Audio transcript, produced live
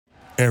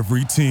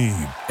Every team,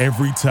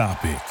 every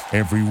topic,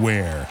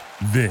 everywhere.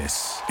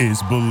 This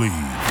is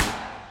Believe.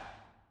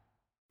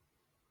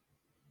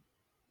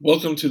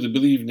 Welcome to the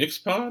Believe Knicks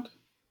pod.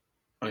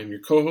 I'm your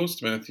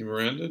co-host, Matthew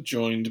Miranda,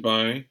 joined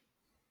by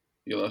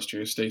the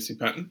illustrious Stacey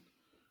Patton.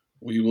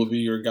 We will be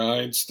your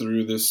guides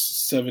through this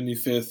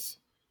 75th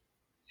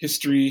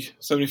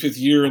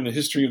year in the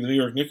history of the New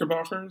York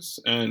Knickerbockers.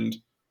 And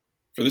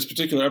for this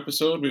particular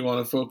episode, we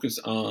want to focus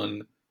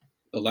on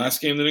the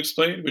last game the Knicks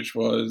played, which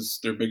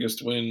was their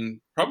biggest win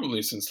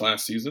probably since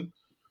last season,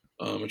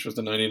 which was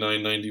the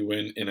 99-90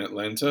 win in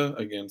Atlanta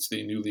against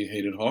the newly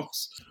hated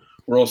Hawks.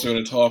 We're also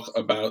going to talk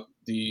about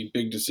the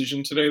big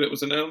decision today that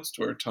was announced,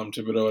 where Tom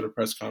Thibodeau at a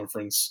press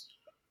conference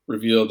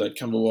revealed that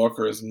Kemba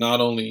Walker is not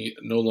only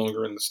no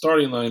longer in the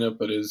starting lineup,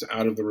 but is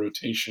out of the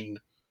rotation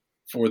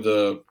for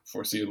the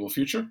foreseeable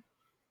future.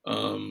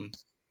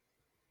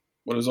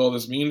 What does all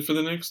this mean for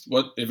the Knicks?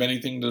 What, if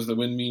anything, does the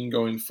win mean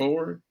going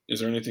forward? Is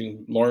there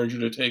anything larger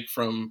to take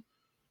from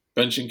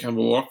benching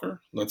Kemba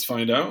Walker? Let's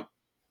find out.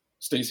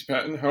 Stacey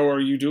Patton, how are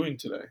you doing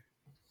today?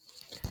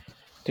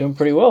 Doing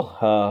pretty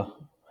well.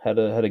 Had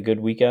a good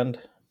weekend,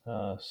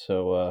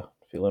 so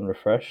feeling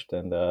refreshed,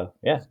 and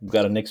we've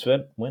got a Knicks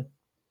win.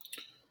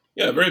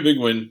 Yeah, a very big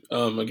win.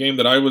 A game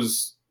that I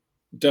was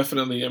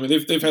definitely. I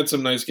mean, they've had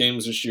some nice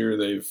games this year.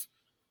 They've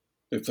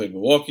played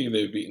Milwaukee.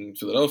 They've beaten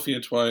Philadelphia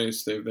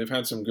twice. They've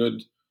had some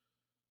good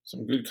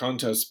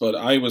contests. But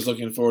I was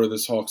looking forward to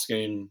this Hawks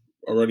game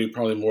already,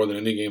 probably more than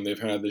any game they've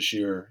had this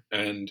year.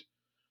 And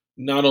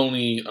not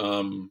only,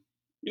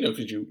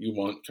 because you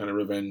want kind of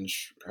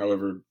revenge,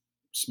 however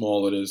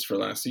small it is for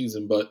last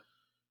season, but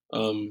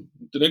the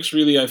Knicks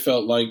really, I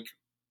felt like,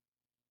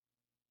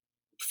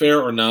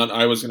 fair or not,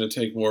 I was going to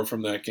take more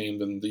from that game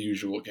than the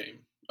usual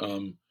game.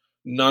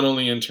 Not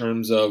only in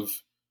terms of,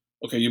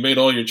 okay, you made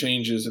all your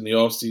changes in the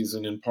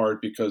offseason in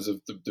part because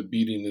of the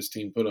beating this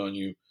team put on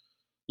you.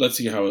 Let's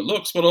see how it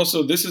looks. But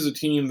also, this is a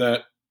team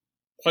that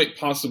quite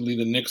possibly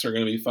the Knicks are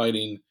going to be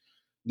fighting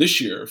this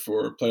year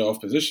for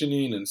playoff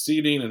positioning and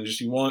seeding, and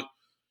just you want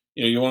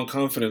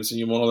confidence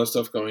and you want all that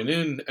stuff going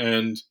in.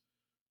 And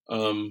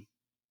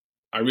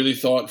I really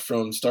thought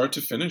from start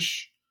to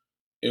finish,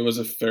 it was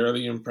a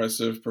fairly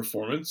impressive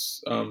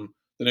performance. The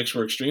Knicks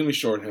were extremely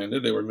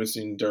shorthanded. They were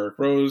missing Derrick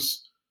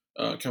Rose.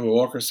 Kemba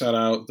Walker sat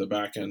out the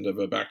back end of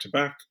a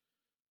back-to-back.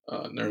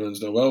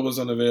 Nerlens Noel was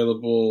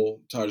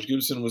unavailable. Taj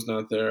Gibson was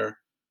not there.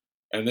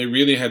 And they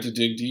really had to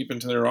dig deep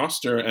into their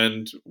roster.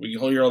 And we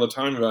hear all the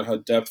time about how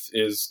depth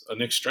is a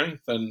Knicks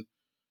strength. And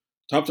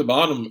top to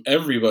bottom,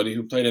 everybody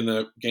who played in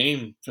that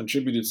game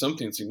contributed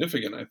something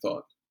significant, I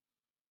thought.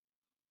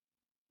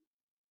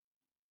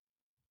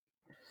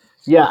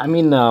 Yeah, I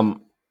mean,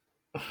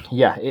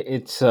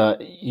 it's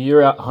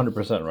you're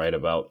 100% right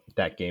about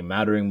that game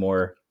mattering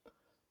more.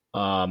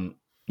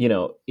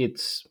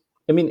 It's.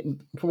 I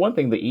mean, for one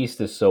thing, the East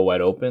is so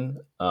wide open.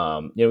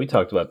 We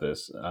talked about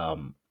this.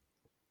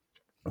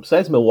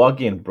 Besides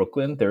Milwaukee and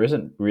Brooklyn, there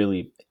isn't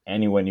really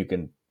anyone you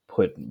can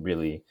put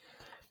really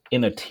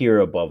in a tier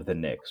above the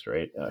Knicks,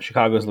 right?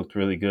 Chicago's looked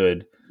really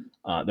good.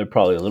 They're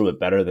probably a little bit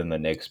better than the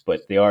Knicks,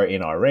 but they are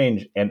in our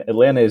range, and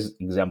Atlanta is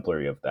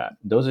exemplary of that.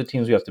 Those are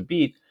teams we have to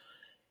beat.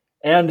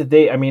 And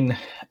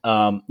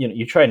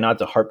you try not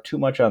to harp too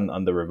much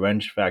on the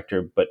revenge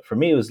factor, but for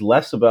me, it was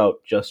less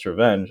about just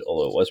revenge,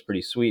 although it was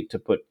pretty sweet to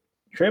put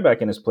Trey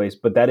back in his place.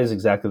 But that is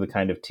exactly the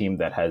kind of team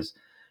that has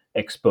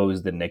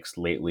exposed the Knicks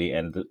lately,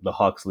 and the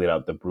Hawks laid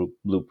out the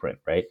blueprint,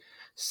 right?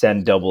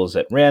 Send doubles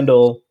at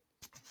Randall.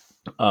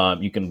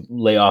 You can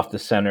lay off the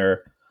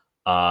center.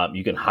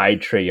 You can hide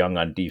Trae Young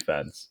on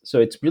defense. So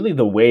it's really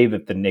the way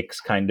that the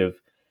Knicks kind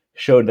of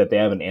showed that they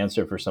have an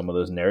answer for some of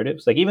those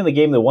narratives. Like even the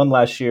game they won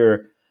last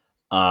year,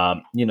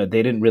 they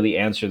didn't really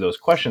answer those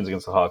questions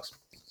against the Hawks.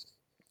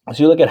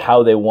 So you look at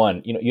how they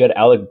won. You had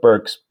Alec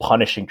Burks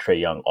punishing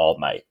Trae Young all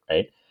night,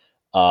 right?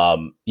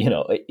 They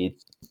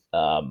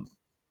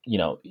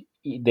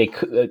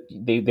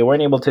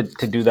weren't able to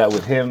do that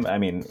with him. I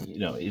mean,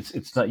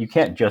 it's not, you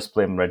can't just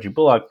blame Reggie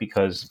Bullock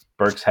because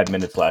Burks had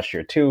minutes last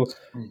year too,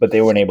 but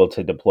they weren't able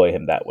to deploy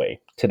him that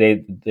way.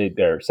 Saturday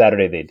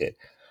they did.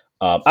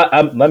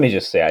 Let me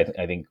just say, I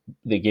think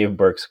they gave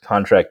Burks a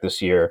contract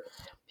this year.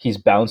 He's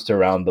bounced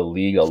around the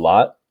league a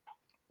lot.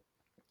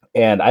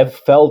 And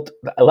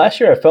last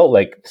year I felt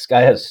like this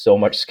guy has so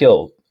much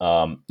skill,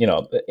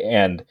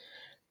 and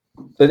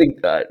I think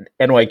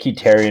NYK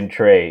Terrian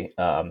Trey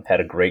had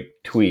a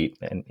great tweet,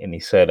 and he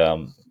said,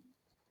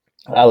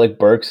 Alec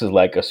Burks is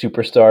like a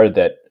superstar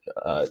that,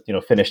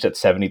 finished at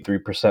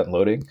 73%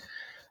 loading,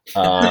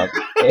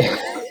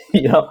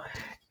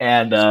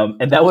 and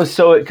that was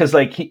so, because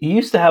like he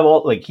used to have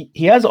all, like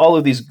he has all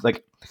of these,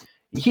 like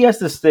he has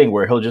this thing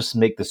where he'll just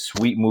make the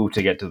sweet move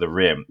to get to the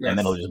rim, yes, and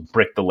then he'll just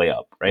brick the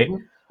layup, right?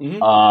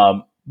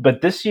 Mm-hmm.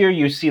 But this year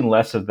you've seen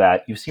less of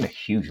that. You've seen a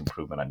huge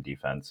improvement on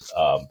defense.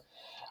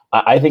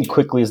 I think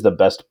Quickly is the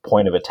best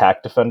point of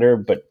attack defender,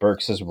 but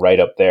Burks is right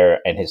up there,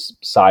 and his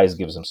size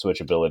gives him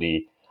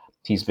switchability.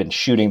 He's been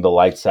shooting the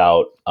lights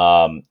out.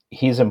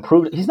 He's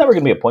improved. He's never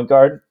going to be a point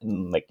guard.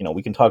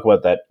 We can talk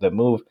about that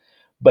move,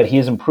 but he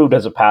has improved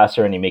as a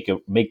passer, and he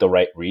make the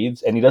right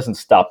reads, and he doesn't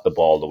stop the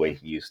ball the way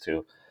he used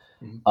to.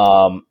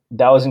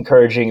 That was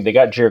encouraging. They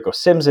got Jericho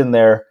Sims in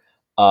there,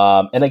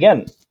 and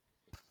again,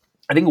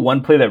 I think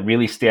one play that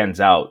really stands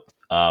out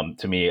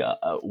to me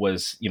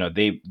was,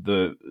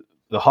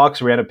 the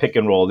Hawks ran a pick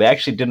and roll. They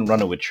actually didn't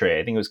run it with Trey.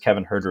 I think it was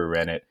Kevin Huerter who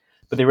ran it,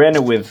 but they ran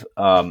it with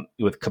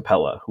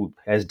Capella, who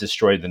has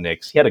destroyed the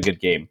Knicks. He had a good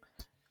game,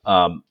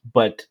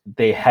 but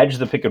they hedged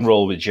the pick and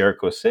roll with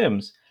Jericho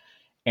Sims,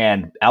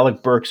 and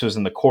Alec Burks was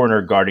in the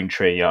corner guarding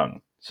Trae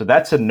Young. So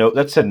that's a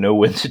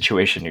no-win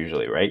situation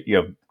usually, right? You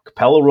have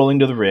Capella rolling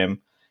to the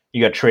rim,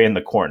 you got Trae in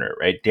the corner,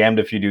 right? Damned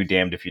if you do,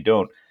 damned if you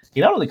don't.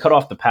 He not only cut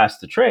off the pass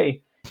to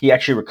Trae, he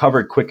actually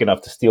recovered quick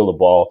enough to steal the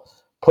ball,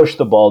 push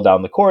the ball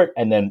down the court,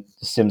 and then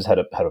Sims had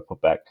a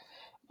putback.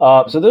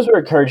 So those were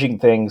encouraging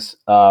things.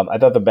 I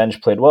thought the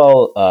bench played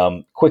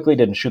well. Quickly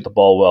didn't shoot the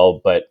ball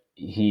well, but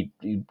he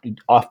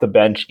off the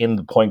bench in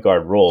the point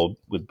guard role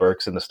with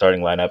Burks in the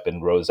starting lineup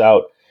and Rose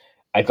out.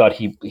 I thought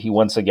he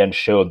once again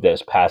showed that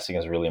his passing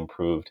has really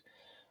improved.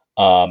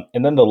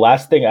 And then the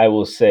last thing I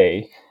will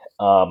say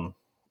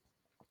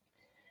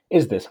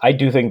is this. I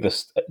do think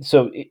this.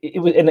 So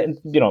it was, and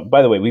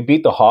by the way, we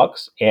beat the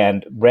Hawks,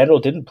 and Randall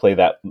didn't play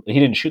that. He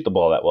didn't shoot the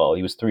ball that well.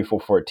 He was 3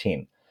 for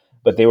 14,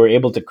 but they were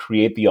able to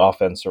create the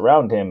offense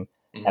around him.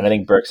 And I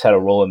think Burks had a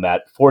role in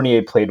that.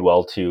 Fournier played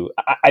well too.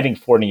 I think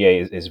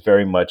Fournier is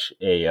very much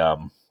a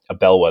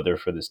bellwether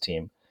for this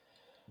team.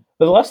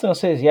 But the last thing I'll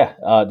say is,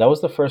 that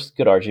was the first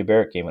good RJ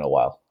Barrett game in a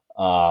while.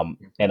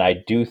 And I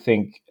do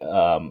think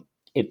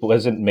it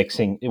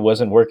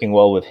wasn't working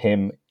well with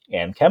him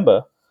and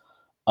Kemba.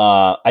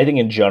 I think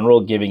in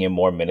general, giving him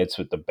more minutes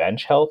with the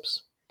bench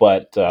helps.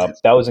 But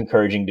that was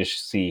encouraging to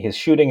see. His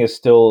shooting is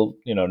still,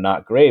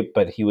 not great,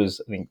 but he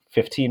was, I think,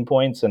 15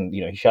 points, and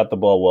he shot the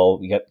ball well.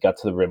 He got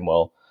to the rim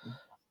well.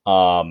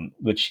 And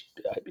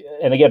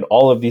again,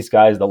 all of these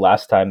guys, the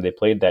last time they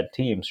played that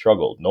team,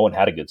 struggled. No one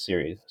had a good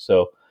series.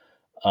 So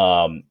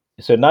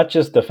not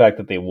just the fact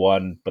that they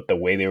won, but the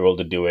way they were able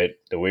to do it,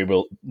 the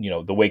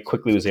way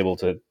Quickly was able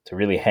to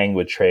really hang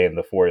with Trae in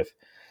the fourth.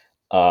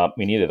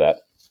 We needed that.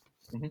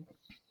 Mm-hmm.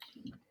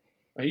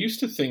 I used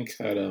to think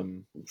that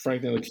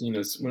Frank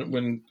Ntilikina,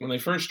 when they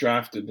first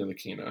drafted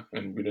Ntilikina,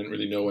 and we didn't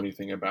really know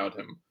anything about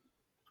him,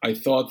 I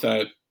thought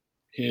that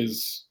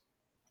his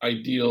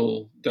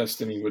ideal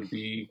destiny would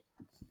be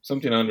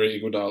something Andre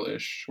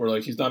Iguodala-ish, where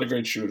he's not a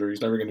great shooter,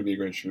 he's never going to be a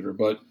great shooter,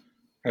 but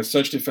has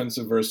such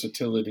defensive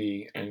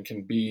versatility and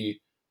can be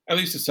at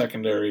least a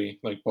secondary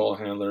ball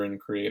handler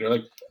and creator,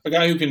 a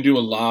guy who can do a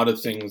lot of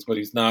things, but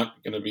he's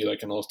not going to be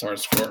an all-star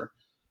scorer.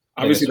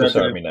 Obviously, that's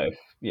Army knife.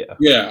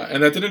 Yeah,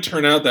 and that didn't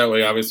turn out that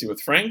way, obviously,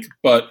 with Frank.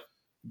 But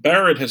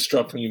Barrett has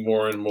struck me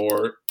more and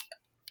more.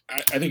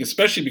 I think,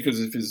 especially because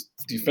of his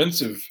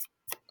defensive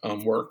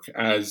work.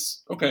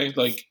 As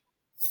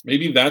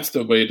maybe that's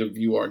the way to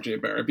view RJ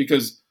Barrett,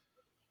 because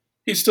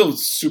he's still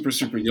super,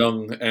 super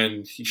young,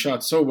 and he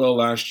shot so well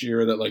last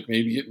year that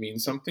maybe it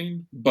means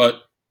something.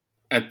 But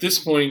at this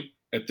point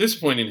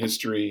in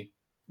history,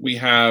 we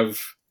have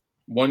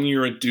 1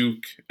 year at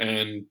Duke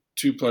and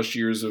 2+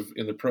 years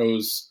in the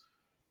pros.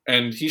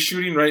 And he's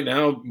shooting right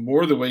now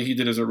more the way he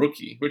did as a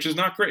rookie, which is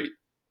not great.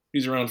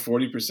 He's around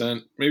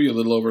 40%, maybe a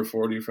little over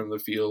 40 from the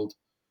field.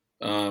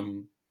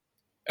 And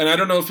I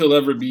don't know if he'll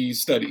ever be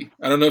steady.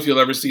 I don't know if you'll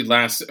ever see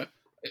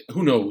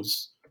who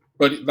knows?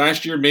 But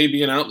last year may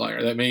be an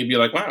outlier. That may be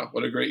wow,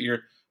 what a great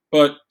year.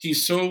 But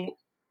the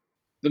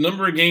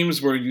number of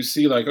games where you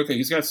see okay,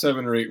 he's got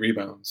 7 or 8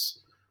 rebounds,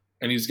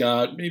 and he's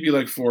got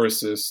maybe 4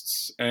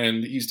 assists,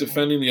 and he's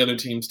defending the other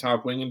team's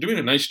top wing and doing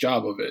a nice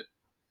job of it,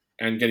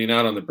 and getting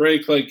out on the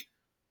break.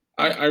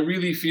 I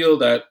really feel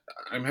that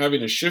I'm having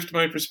to shift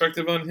my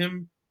perspective on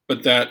him,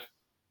 but that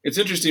it's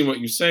interesting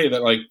what you say,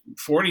 that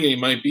Fournier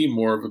might be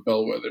more of a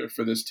bellwether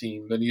for this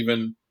team than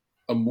even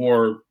a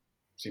more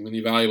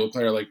seemingly valuable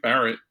player like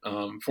Barrett.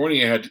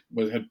 Fournier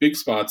had big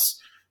spots,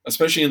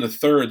 especially in the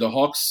third. The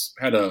Hawks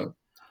had a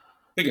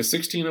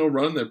 16-0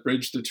 run that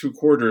bridged the 2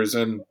 quarters,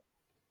 and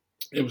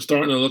it was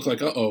starting to look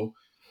like, uh-oh.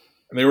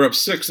 And they were up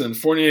 6, and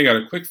Fournier got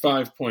a quick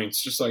 5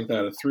 points, just like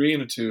that, a 3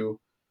 and a 2.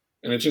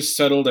 And it just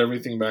settled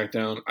everything back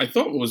down. I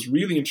thought what was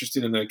really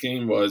interesting in that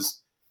game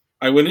was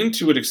I went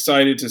into it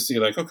excited to see,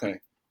 okay,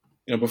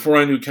 before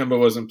I knew Kemba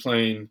wasn't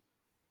playing,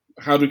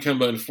 how do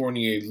Kemba and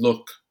Fournier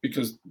look?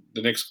 Because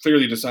the Knicks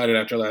clearly decided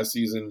after last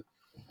season,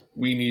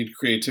 we need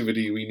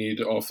creativity, we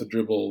need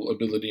off-the-dribble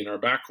ability in our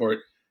backcourt.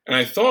 And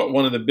I thought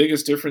one of the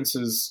biggest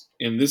differences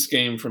in this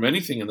game from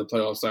anything in the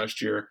playoffs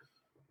last year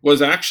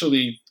was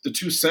actually the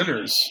 2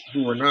 centers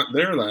who were not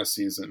there last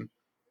season.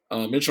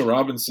 Mitchell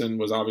Robinson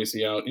was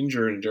obviously out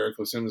injured, and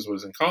Jericho Sims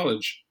was in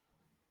college.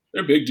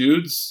 They're big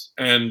dudes,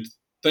 and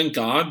thank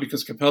God,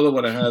 because Capella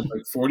would have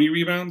had 40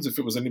 rebounds if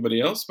it was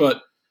anybody else.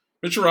 But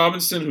Mitchell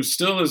Robinson, who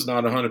still is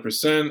not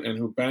 100% and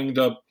who banged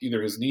up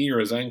either his knee or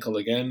his ankle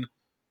again,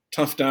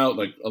 toughed out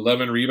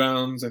 11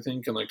 rebounds, I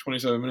think, in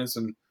 27 minutes.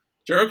 And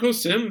Jericho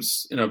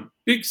Sims in a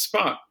big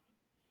spot.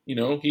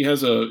 He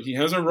has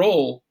a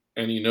role,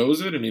 and he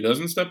knows it, and he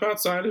doesn't step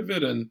outside of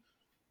it. And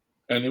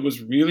And it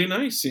was really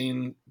nice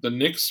seeing the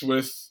Knicks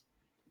with,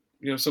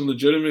 some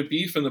legitimate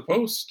beef in the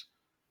post.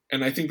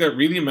 And I think that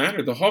really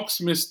mattered. The Hawks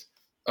missed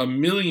a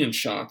million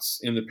shots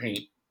in the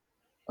paint.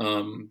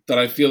 That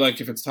I feel like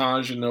if it's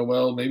Taj and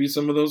Noel, maybe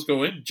some of those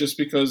go in just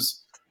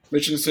because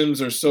Mitch and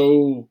Sims are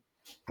so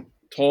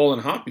tall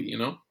and hoppy.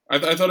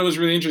 I thought it was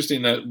really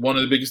interesting that one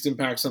of the biggest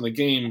impacts on the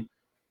game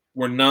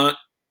were not,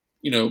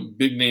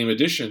 big name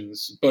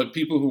additions, but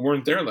people who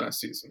weren't there last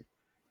season.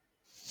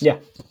 Yeah,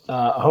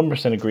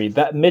 100% agreed.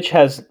 I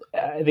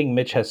think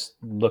Mitch has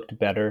looked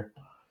better.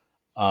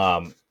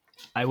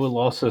 I will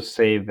also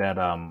say that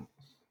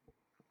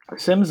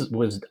Sims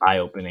was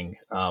eye-opening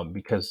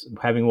because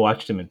having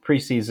watched him in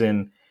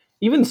preseason,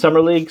 even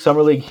summer league,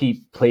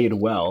 he played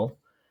well,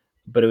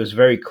 but it was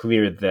very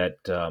clear that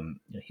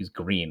he's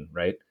green,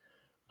 right?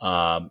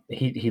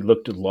 He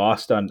looked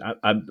lost on.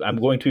 I'm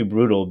going to be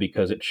brutal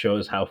because it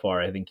shows how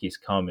far I think he's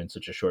come in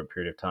such a short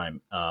period of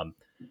time.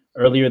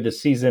 Earlier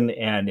this season,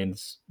 and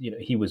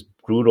he was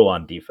brutal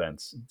on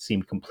defense.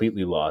 Seemed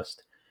completely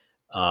lost.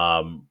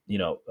 Um, you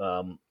know,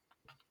 um,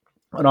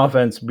 on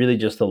offense, really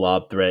just a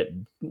lob threat.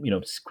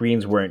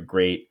 Screens weren't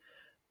great,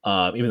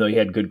 even though he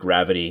had good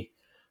gravity.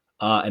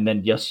 And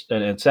then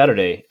and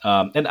Saturday,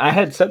 and I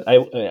had said I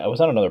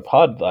was on another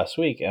pod last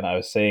week, and I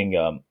was saying,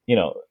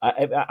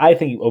 I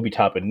think Obi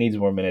Toppin needs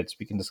more minutes.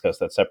 We can discuss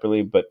that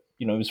separately, but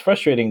it was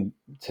frustrating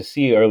to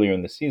see earlier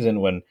in the season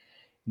when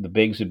the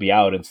bigs would be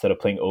out instead of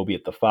playing Obi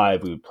at the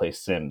 5, we would play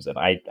Sims, and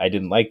I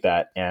didn't like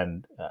that.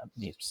 And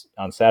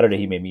on Saturday,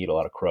 he made me eat a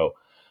lot of crow.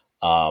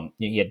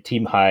 He had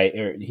team high,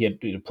 or he had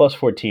plus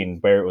 14.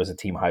 Barrett was a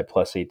team high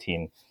plus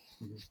 18.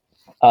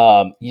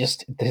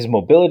 Just his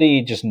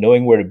mobility, just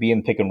knowing where to be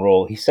in pick and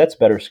roll. He sets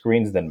better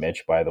screens than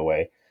Mitch, by the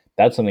way.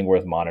 That's something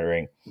worth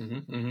monitoring.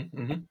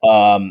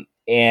 And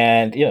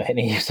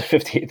he used the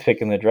 58th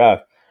pick in the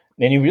draft,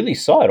 and you really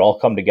saw it all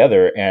come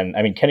together. And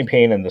I mean, Kenny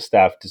Payne and the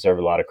staff deserve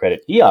a lot of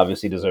credit. He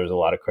obviously deserves a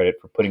lot of credit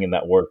for putting in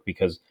that work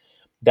because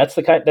that's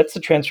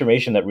the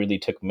transformation that really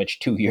took Mitch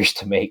 2 years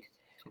to make.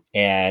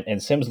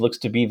 And Sims looks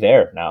to be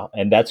there now,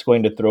 and that's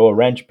going to throw a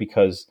wrench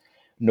because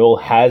Noel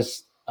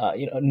has.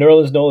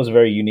 Nerlens Noel is a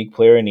very unique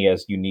player and he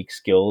has unique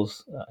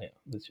skills.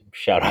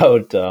 Shout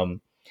out Liam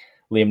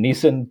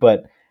Neeson,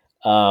 but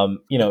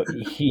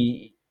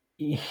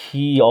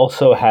he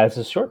also has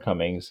his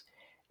shortcomings,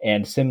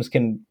 and Sims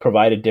can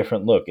provide a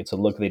different look. It's a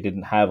look they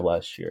didn't have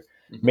last year.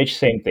 Mitch,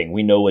 same thing.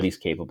 We know what he's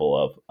capable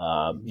of.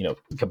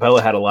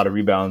 Capella had a lot of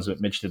rebounds, but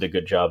Mitch did a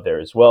good job there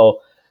as well.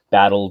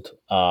 Battled,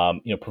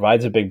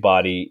 provides a big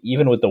body.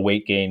 Even with the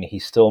weight gain,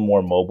 he's still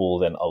more mobile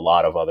than a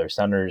lot of other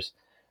centers.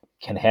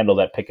 Can handle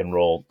that pick and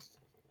roll.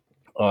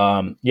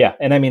 And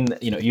I mean,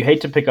 you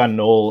hate to pick on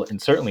Noel and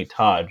certainly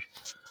Taj,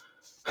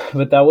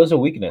 but that was a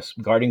weakness,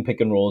 guarding pick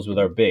and rolls with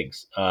our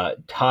bigs.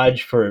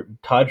 Taj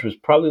was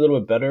probably a little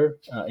bit better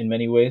in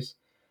many ways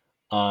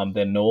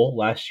than Noel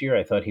last year.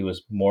 I thought he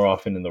was more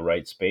often in the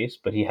right space,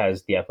 but he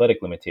has the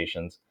athletic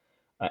limitations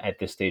at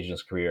this stage in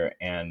his career.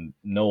 And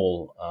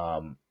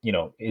Noel,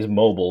 is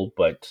mobile,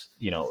 but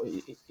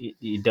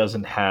he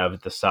doesn't have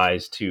the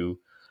size to.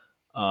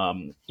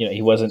 He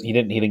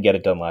didn't get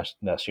it done last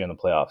year in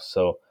the playoffs.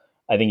 So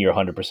I think you're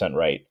 100%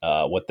 right.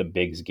 What the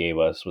bigs gave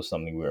us was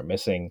something we were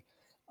missing.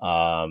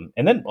 And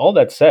then all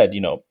that said,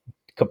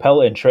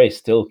 Capella and Trey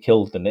still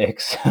killed the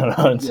Knicks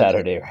on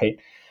Saturday, right?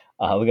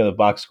 Look at the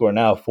box score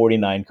now,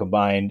 49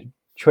 combined.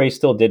 Trey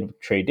did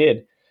what Trey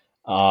did.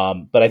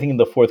 But I think in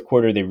the fourth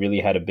quarter, they really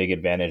had a big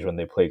advantage when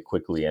they played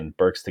quickly, and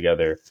Burks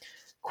together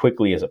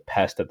quickly is a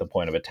pest at the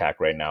point of attack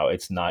right now.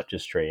 It's not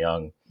just Trae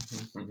Young.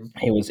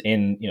 He was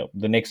in,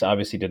 the Knicks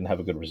obviously didn't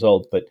have a good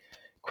result, but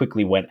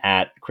quickly went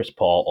at Chris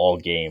Paul all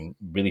game,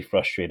 really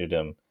frustrated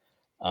him.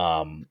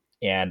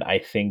 And I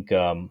think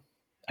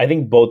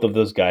both of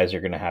those guys are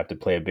going to have to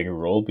play a bigger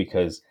role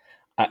because,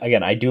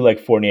 I do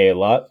like Fournier a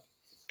lot.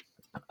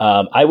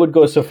 I would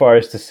go so far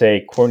as to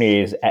say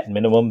Fournier is at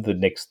minimum the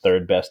Knicks'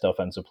 third best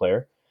offensive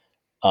player.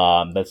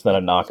 That's not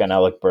a knock on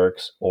Alec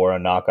Burks or a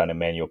knock on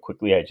Emmanuel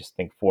Quickley. I just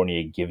think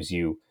Fournier gives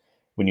you,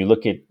 when you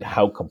look at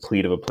how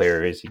complete of a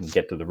player he is, he can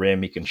get to the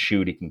rim, he can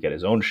shoot, he can get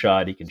his own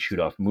shot, he can shoot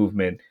off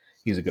movement,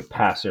 he's a good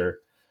passer.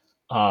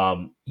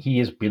 He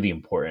is really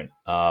important.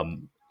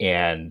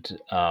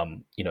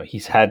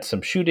 He's had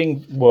some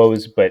shooting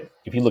woes, but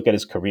if you look at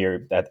his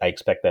career, that I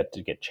expect that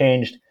to get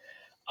changed.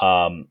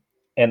 And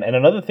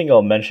another thing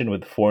I'll mention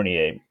with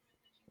Fournier,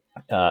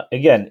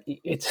 again,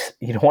 it's,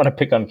 you don't want to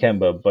pick on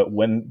Kemba, but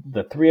when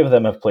the three of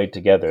them have played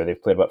together,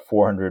 they've played about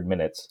 400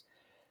 minutes.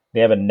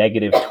 They have a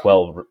negative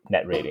 12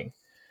 net rating.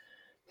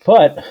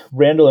 But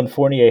Randall and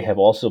Fournier have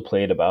also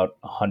played about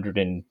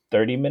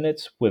 130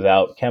 minutes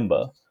without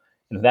Kemba.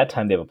 And at that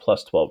time, they have a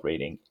plus 12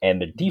 rating.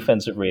 And the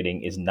defensive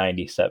rating is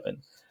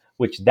 97,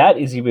 which that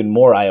is even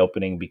more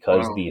eye-opening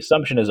because the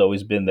assumption has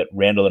always been that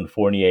Randall and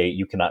Fournier,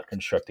 you cannot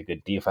construct a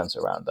good defense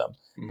around them.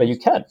 But you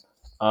can.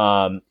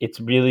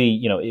 It's really,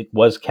 it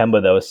was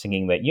Kemba that was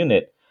singing that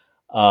unit.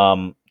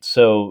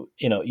 So,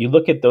 you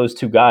look at those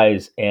two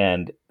guys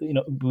and,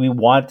 we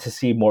want to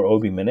see more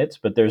Obi minutes,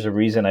 but there's a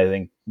reason I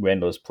think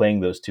Randall is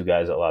playing those two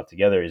guys a lot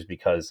together is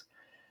because,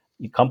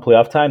 come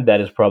playoff time,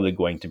 that is probably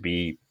going to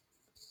be,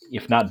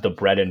 if not the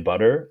bread and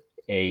butter,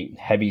 a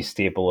heavy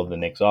staple of the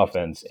Knicks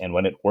offense. And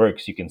when it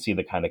works, you can see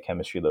the kind of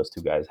chemistry those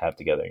two guys have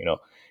together.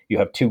 You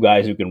have two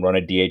guys who can run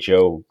a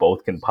DHO,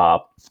 both can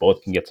pop,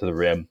 both can get to the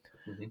rim.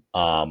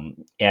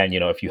 And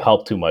if you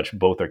help too much,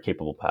 both are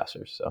capable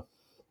passers. So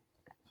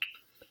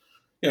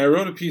yeah, I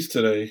wrote a piece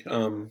today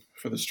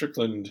for the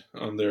Strickland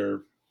on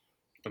their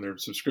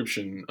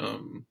subscription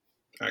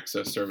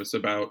access service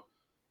about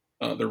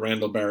the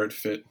Randall Barrett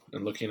fit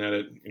and looking at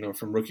it,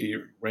 from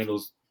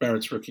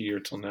Barrett's rookie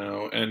year till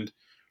now. And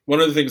one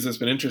of the things that's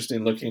been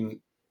interesting looking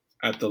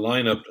at the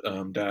lineup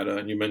data,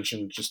 and you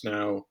mentioned just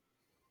now,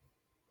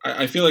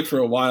 I feel like for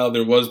a while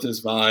there was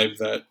this vibe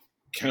that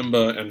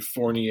Kemba and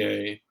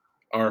Fournier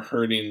are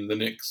hurting the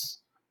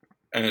Knicks.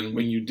 And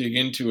when you dig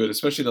into it,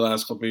 especially the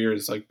last couple of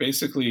years, like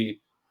basically,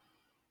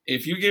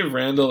 if you give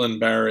Randall and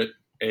Barrett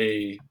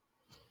a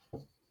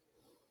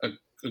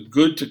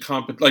good to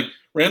competent, like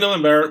Randall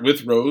and Barrett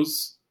with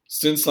Rose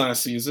since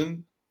last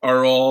season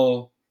are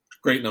all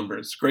great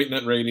numbers, great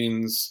net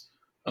ratings,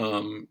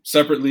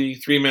 separately,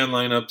 3-man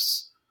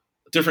lineups,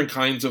 different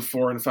kinds of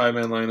 4 and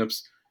 5-man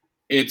lineups.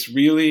 It's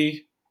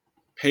really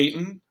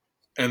Peyton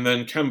and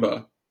then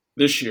Kemba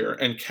this year.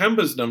 And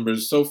Kemba's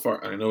numbers so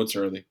far, I know it's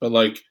early, but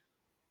like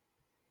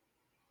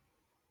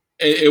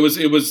it was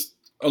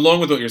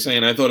along with what you're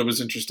saying, I thought it was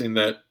interesting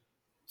that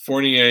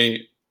Fournier,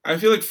 I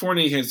feel like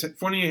Fournier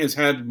has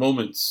had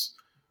moments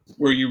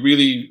where you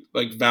really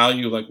like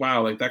value, like,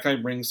 wow, like that guy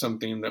brings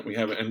something that we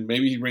haven't, and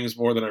maybe he brings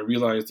more than I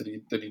realized that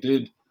he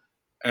did.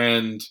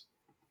 And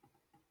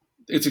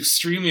it's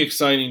extremely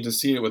exciting to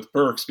see it with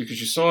Burks, because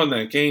you saw in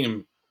that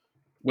game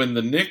when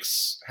the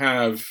Knicks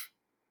have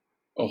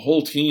a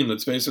whole team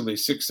that's basically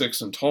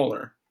 6'6" and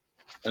taller,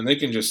 and they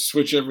can just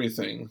switch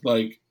everything.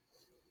 Like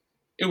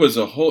it was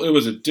like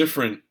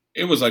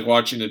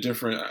watching a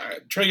different.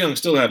 Trae Young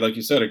still had, like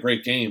you said, a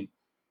great game.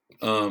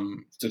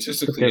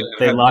 Statistically,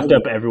 they locked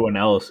up everyone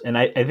else, and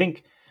I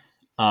think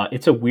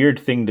it's a weird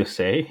thing to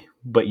say,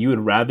 but you would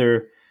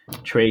rather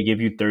Trae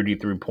give you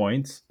 33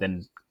 points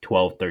than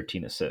 12,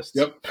 13 assists.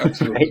 Yep,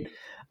 absolutely.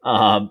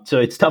 Right? So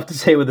it's tough to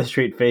say with a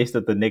straight face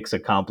that the Knicks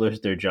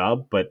accomplished their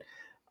job, but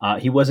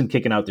he wasn't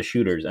kicking out the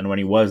shooters, and when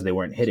he was, they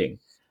weren't hitting.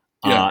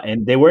 Yeah.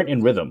 And they weren't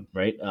in rhythm,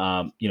 right?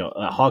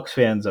 Hawks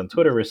fans on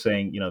Twitter were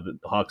saying, the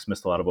Hawks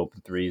missed a lot of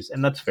open threes,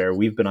 and that's fair.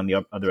 We've been on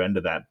the other end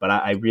of that. But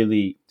I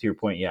really, to your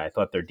point, I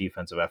thought their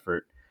defensive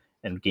effort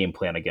and game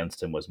plan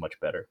against him was much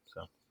better.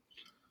 So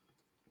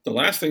the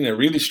last thing that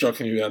really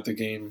struck me about the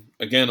game,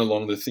 again,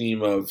 along the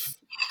theme of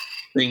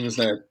things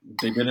that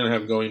they didn't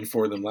have going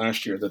for them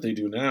last year that they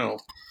do now,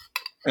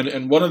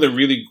 and one of the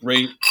really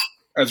great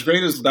as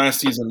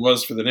last season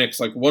was for the Knicks,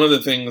 like one of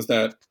the things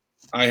that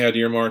I had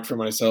earmarked for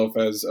myself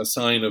as a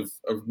sign of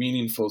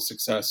meaningful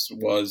success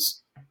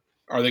was,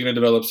 are they going to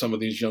develop some of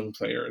these young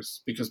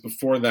players? Because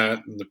before that,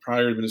 in the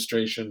prior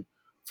administration,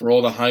 for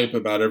all the hype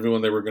about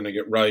everyone they were going to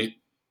get right,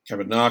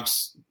 Kevin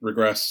Knox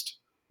regressed.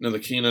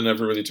 Ntilikina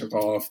never really took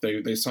off.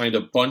 They signed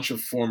a bunch of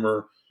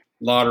former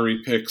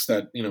lottery picks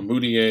that,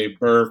 Mudiay,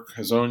 Burke,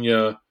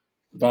 Hazonia,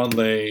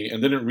 Vonleh,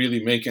 and didn't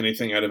really make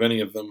anything out of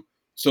any of them.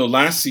 So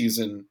last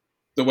season,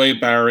 the way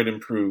Barrett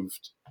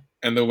improved,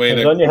 and the way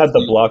Hazonia had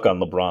the block on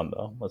LeBron,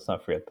 though. Let's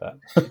not forget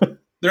that.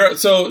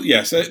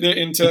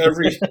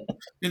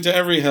 Into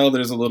every hell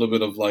there's a little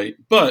bit of light.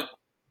 But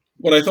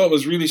what I thought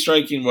was really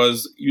striking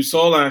was you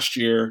saw last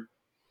year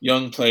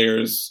young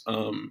players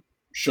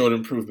showed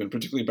improvement,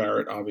 particularly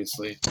Barrett,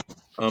 obviously.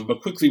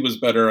 But Quickly was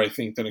better, I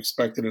think, than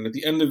expected. And at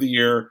the end of the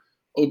year,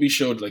 Obi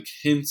showed like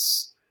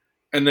hints.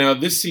 And now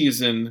this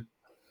season,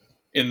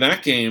 in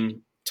that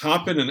game,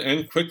 Toppin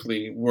and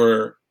Quickly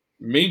were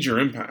major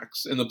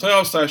impacts. In the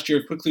playoffs last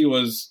year, Quickly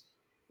was,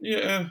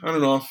 on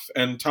and off,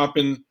 and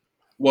Toppin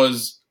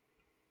was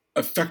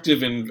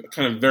effective in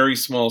kind of very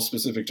small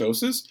specific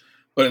doses.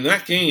 But in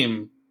that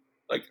game,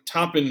 like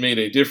Toppin made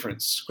a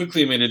difference.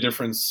 Quickly made a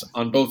difference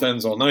on both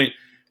ends all night.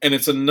 And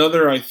it's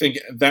another, I think,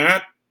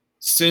 that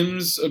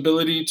Sims'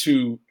 ability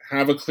to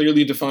have a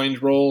clearly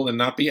defined role and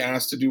not be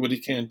asked to do what he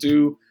can't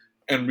do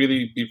and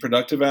really be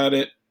productive at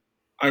it.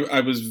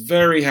 I was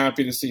very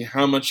happy to see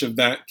how much of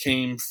that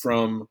came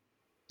from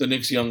the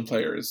Knicks young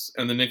players,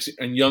 and the Knicks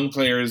and young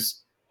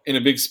players in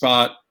a big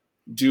spot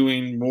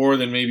doing more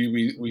than maybe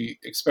we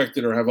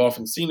expected or have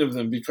often seen of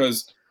them,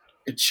 because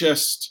it's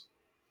just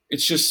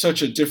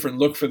such a different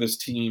look for this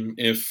team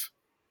if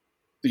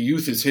the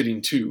youth is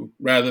hitting too,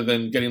 rather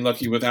than getting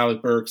lucky with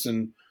Alec Burks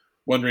and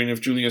wondering if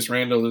Julius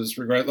Randle is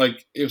regret.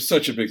 Like, it was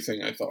such a big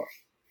thing, I thought.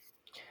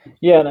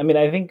 Yeah, and I mean,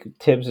 I think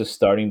Tibbs is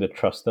starting to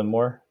trust them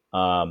more.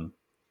 That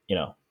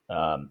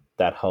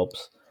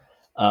helps.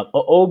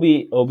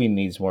 Obi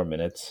needs more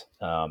minutes.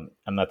 I'm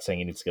not saying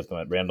he needs to get them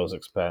at Randall's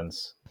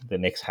expense. The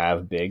Knicks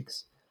have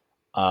bigs,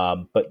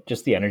 but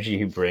just the energy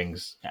he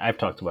brings. I've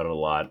talked about it a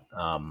lot.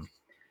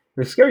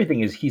 The scary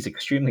thing is he's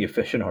extremely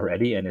efficient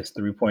already, and his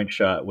 3-point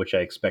shot, which I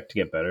expect to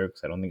get better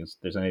because I don't think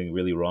there's anything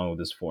really wrong with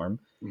his form,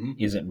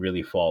 isn't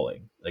really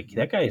falling. Like,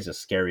 that guy is a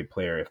scary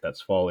player if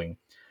that's falling.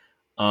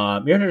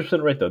 You're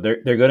 100% right though.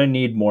 They're going to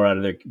need more out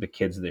of the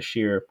kids this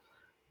year.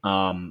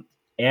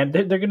 And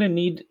they're going to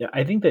need.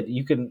 I think that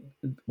you can.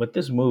 What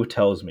this move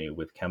tells me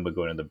with Kemba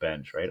going to the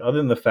bench, right? Other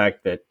than the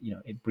fact that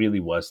it really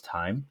was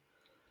time,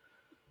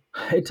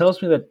 it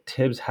tells me that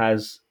Tibbs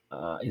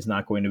is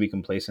not going to be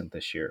complacent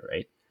this year,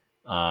 right?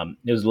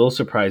 It was a little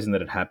surprising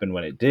that it happened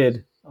when it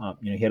did.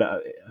 He had.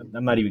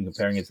 I'm not even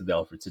comparing it to the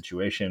Alfred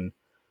situation.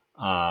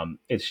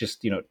 It's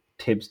just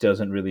Tibbs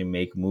doesn't really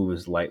make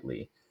moves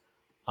lightly,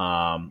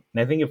 and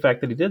I think the fact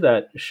that he did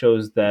that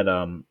shows that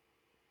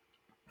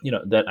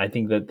that I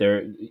think that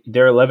they're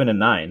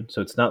 11-9,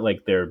 so it's not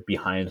like they're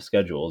behind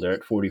schedule. They're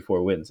at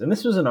 44 wins, and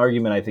this was an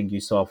argument I think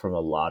you saw from a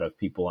lot of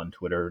people on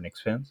Twitter,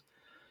 Knicks fans.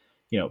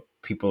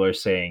 People are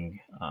saying,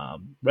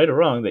 right or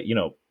wrong, that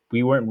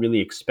we weren't really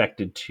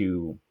expected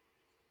to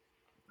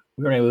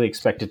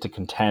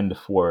contend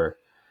for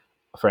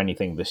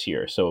anything this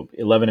year. So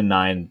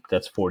 11-9,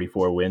 that's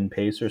 44 win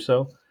pace or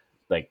so.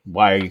 Like,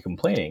 why are you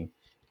complaining?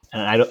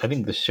 And I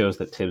think this shows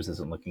that Tibbs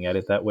isn't looking at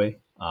it that way.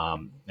 I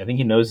think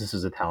he knows this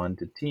is a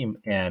talented team,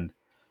 and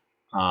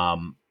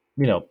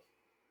you know,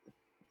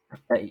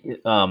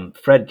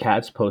 Fred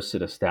Katz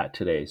posted a stat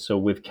today. So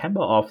with Kemba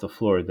off the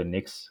floor, the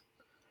Knicks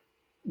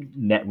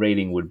net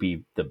rating would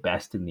be the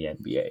best in the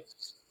NBA.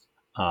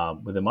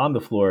 With him on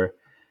the floor,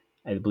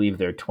 I believe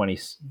they're 20.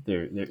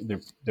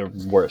 They're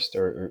worst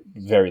or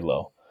very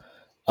low.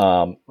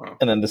 Wow.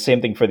 And then the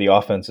same thing for the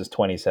offense is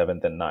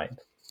 27th and 9th.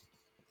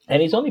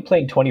 And he's only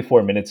playing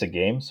 24 minutes a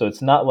game, so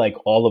it's not like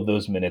all of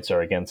those minutes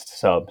are against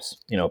subs.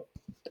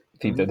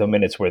 The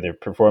minutes where they're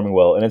performing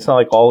well, and it's not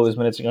like all of his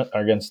minutes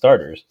are against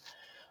starters.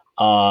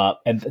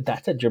 And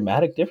that's a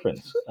dramatic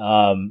difference.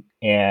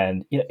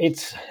 And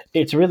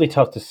it's really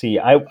tough to see.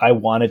 I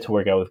wanted to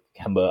work out with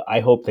Kemba. I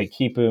hope they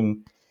keep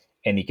him,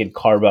 and he can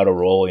carve out a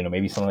role.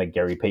 Maybe something like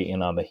Gary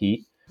Payton on the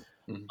Heat.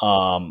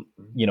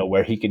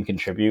 Where he can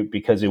contribute,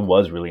 because it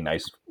was really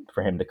nice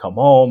for him to come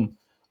home,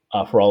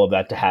 for all of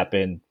that to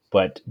happen.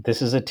 But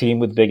this is a team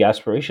with big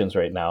aspirations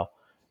right now,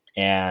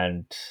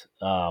 and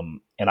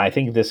I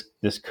think this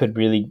could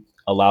really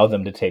allow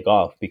them to take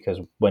off, because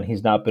when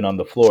he's not been on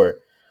the floor,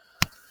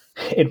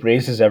 it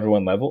raises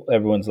everyone's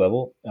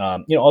level.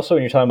 Also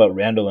when you're talking about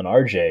Randall and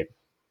RJ,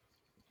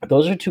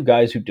 those are two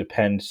guys who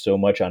depend so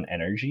much on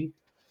energy.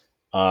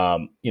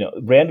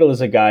 Randall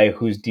is a guy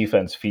whose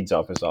defense feeds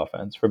off his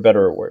offense, for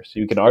better or worse.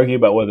 You can argue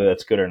about whether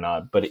that's good or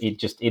not, but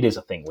it is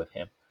a thing with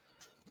him.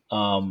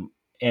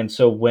 And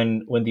so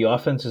when the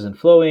offense isn't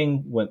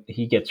flowing, when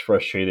he gets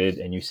frustrated,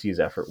 and you see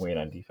his effort wane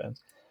on defense.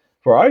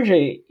 For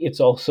RJ, it's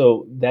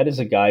also, that is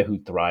a guy who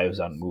thrives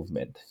on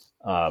movement.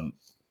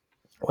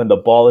 When the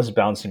ball is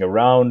bouncing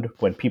around,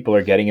 when people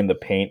are getting in the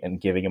paint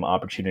and giving him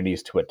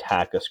opportunities to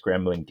attack a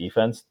scrambling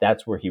defense,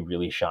 that's where he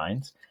really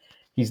shines.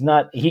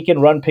 He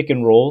can run pick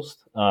and rolls.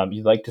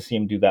 You'd like to see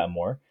him do that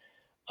more.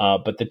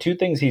 But the two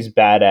things he's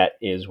bad at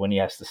is when he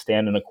has to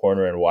stand in a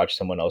corner and watch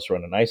someone else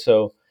run an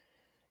ISO,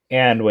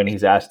 and when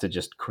he's asked to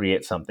just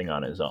create something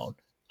on his own.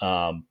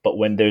 But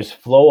when there's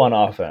flow on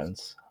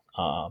offense,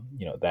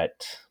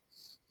 that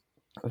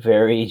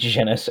very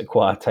je ne sais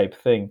quoi type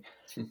thing,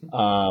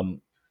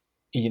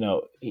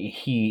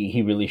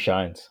 he really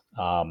shines.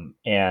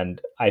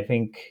 And I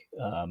think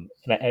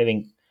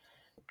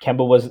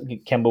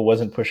Kemba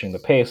wasn't pushing the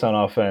pace on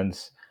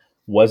offense,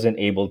 wasn't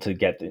able to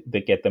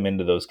get them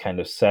into those kind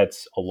of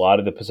sets. A lot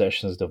of the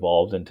possessions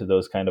devolved into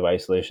those kind of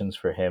isolations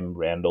for him,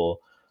 Randall,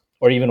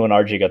 or even when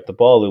RJ got the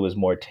ball, it was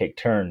more take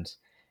turns.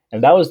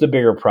 And that was the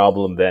bigger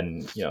problem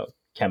than,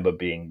 Kemba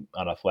being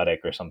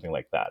unathletic or something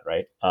like that,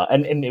 right?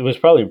 And it was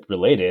probably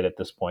related at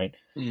this point,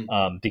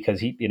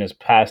 because in his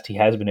past, he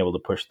has been able to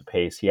push the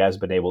pace. He has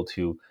been able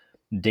to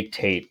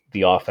dictate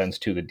the offense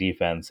to the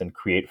defense and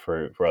create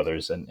for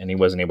others, and he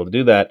wasn't able to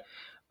do that.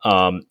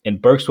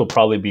 And Burks will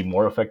probably be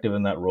more effective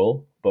in that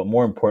role, but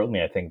more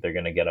importantly, I think they're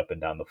going to get up and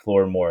down the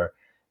floor more.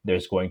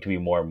 There's going to be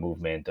more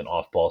movement and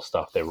off-ball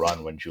stuff they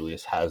run when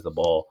Julius has the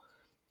ball,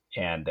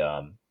 and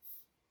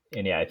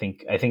yeah, I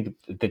think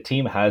the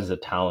team has the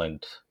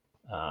talent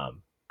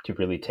to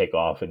really take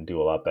off and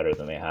do a lot better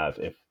than they have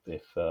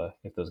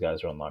if those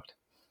guys are unlocked.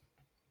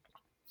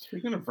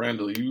 Speaking of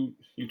Randall, you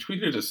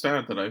tweeted a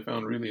stat that I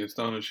found really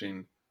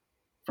astonishing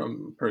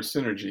from Per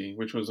Synergy,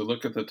 which was a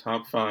look at the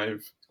top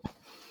 5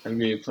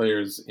 NBA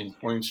players in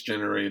points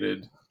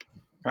generated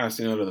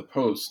passing out of the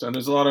post. And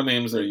there's a lot of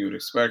names there you would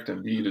expect.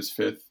 Embiid is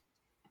 5th,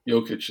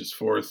 Jokic is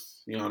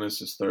 4th,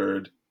 Giannis is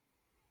 3rd.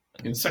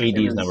 AD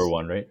is number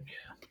 1, right?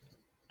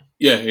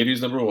 Yeah, AD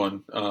is number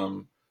 1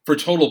 for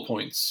total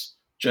points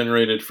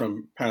generated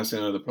from passing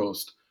out of the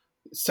post.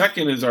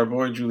 Second is our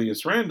boy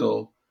Julius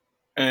Randle.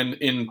 And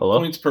in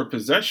points per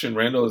possession,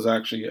 Randall is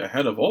actually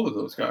ahead of all of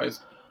those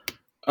guys.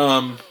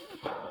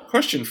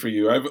 Question for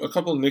you. I have a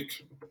couple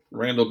Nick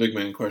Randall big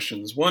man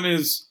questions. One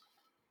is,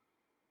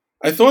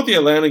 I thought the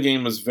Atlanta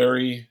game was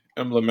very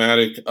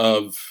emblematic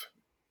of,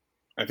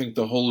 I think,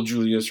 the whole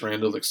Julius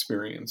Randle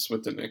experience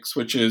with the Knicks,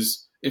 which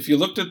is, if you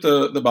looked at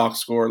the box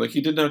score, like,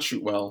 he did not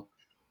shoot well.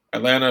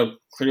 Atlanta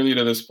clearly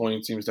to this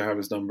point seems to have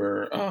his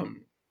number.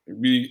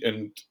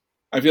 And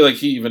I feel like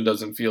he even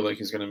doesn't feel like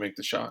he's going to make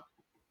the shot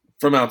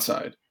from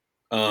outside.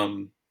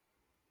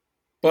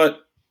 But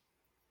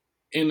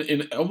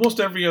in almost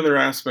every other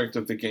aspect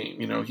of the game,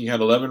 he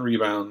had 11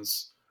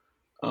 rebounds.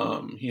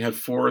 He had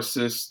 4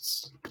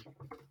 assists.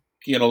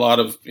 He had a lot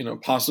of,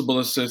 possible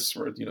assists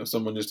where,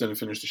 someone just didn't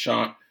finish the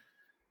shot.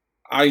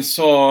 I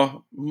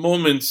saw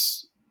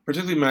moments,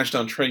 particularly matched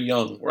on Trae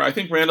Young, where I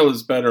think Randall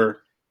is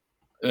better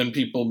than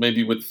people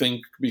maybe would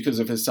think because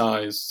of his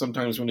size.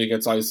 Sometimes when he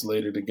gets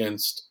isolated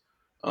against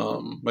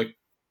like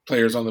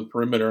players on the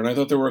perimeter. And I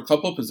thought there were a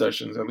couple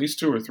possessions, at least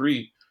 2 or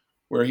 3,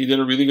 where he did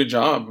a really good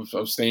job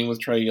of staying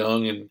with Trae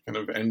Young and kind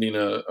of ending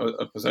a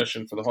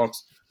possession for the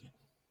Hawks.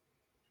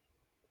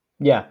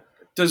 Yeah.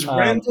 Does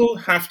Randall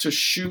have to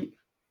shoot?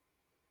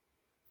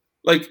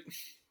 Like,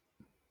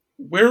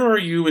 where are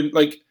you in,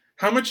 like,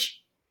 how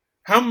much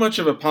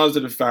of a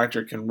positive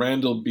factor can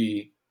Randall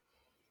be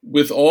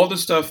with all the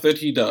stuff that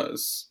he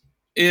does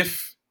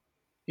if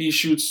he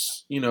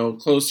shoots,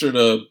 closer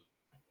to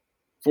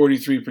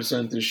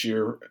 43% this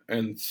year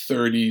and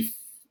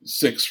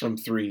 36 from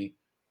 3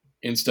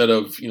 instead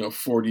of,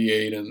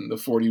 48 and the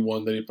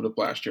 41 that he put up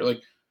last year?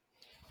 Like,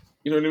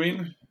 you know what I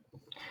mean?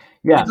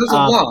 Yeah. He does a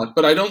lot,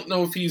 but I don't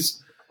know if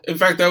he's, in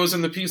fact, that was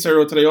in the piece I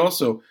wrote today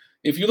also.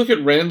 If you look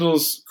at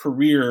Randall's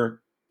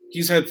career,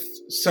 he's had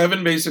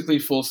 7 basically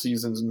full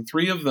seasons, and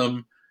 3 of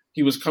them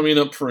he was coming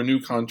up for a new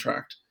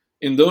contract.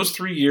 In those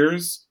 3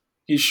 years,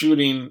 he's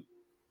shooting,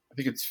 I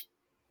think it's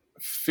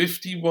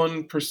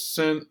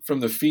 51% from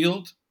the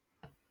field.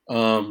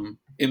 In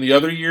the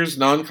other years,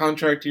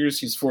 non-contract years,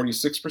 he's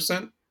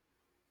 46%.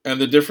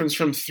 And the difference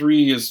from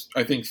 3 is,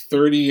 I think,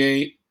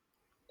 38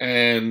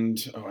 and,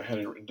 I had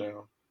it written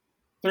down.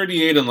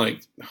 38 and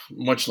like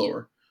much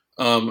lower.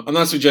 I'm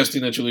not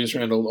suggesting that Julius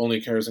Randle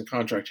only cares in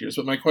contract years,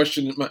 but my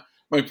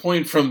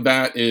point from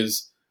that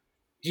is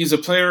he's a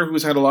player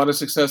who's had a lot of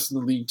success in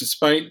the league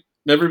despite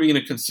never being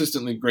a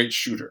consistently great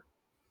shooter.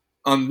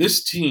 On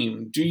this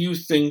team, do you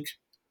think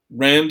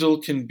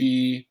Randle can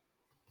be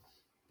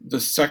the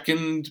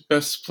second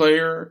best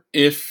player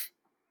if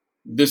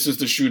this is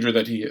the shooter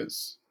that he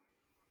is?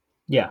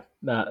 Yeah,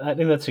 I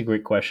think that's a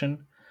great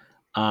question.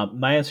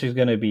 My answer is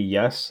going to be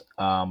yes,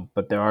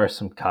 but there are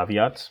some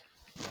caveats.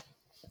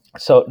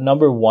 So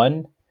number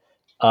one,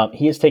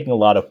 he is taking a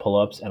lot of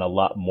pull-ups and a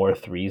lot more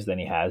threes than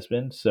he has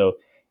been. So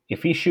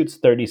if he shoots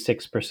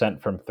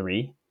 36% from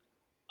 3,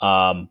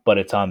 but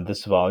it's on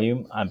this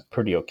volume, I'm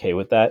pretty okay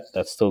with that.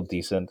 That's still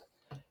decent.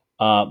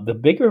 The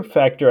bigger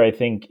factor, I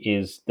think,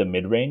 is the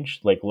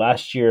mid-range. Like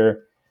last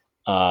year,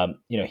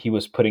 he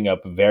was putting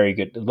up very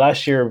good.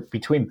 Last year,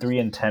 between 3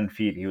 and 10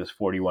 feet, he was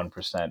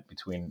 41%.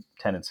 Between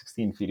 10 and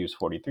 16 feet, he was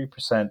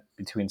 43%.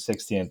 Between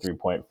 16 and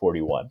 3-point,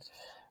 41%,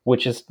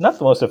 which is not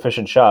the most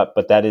efficient shot,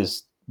 but that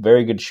is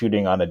very good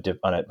shooting on a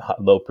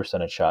low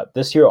percentage shot.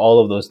 This year, all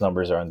of those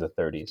numbers are in the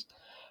 30s.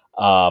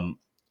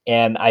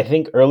 And I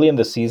think early in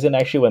the season,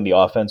 actually, when the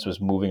offense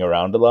was moving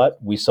around a lot,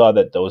 we saw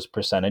that those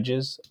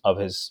percentages of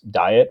his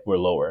diet were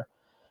lower.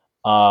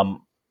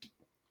 But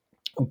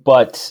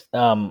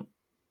they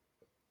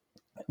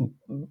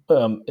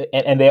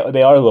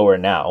are lower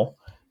now,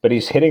 but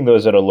he's hitting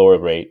those at a lower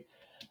rate,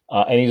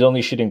 and he's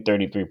only shooting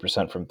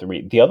 33% from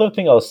 3. The other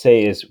thing I'll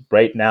say is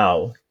right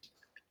now,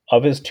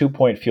 of his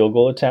 2-point field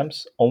goal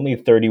attempts, only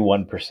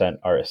 31%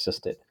 are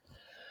assisted.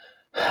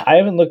 I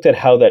haven't looked at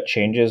how that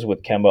changes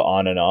with Kemba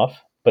on and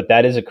off, but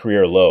that is a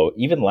career low.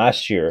 Even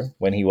last year,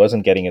 when he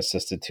wasn't getting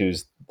assisted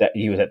twos, that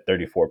he was at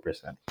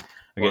 34%.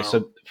 Okay, wow.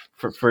 So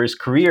for his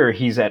career,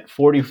 he's at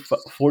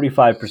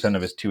 45%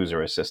 of his twos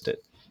are assisted.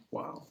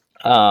 Wow.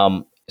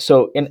 And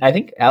I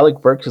think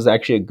Alec Burks is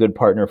actually a good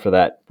partner for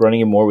that.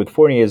 Running him more with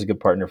Fournier is a good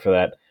partner for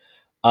that.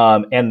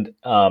 And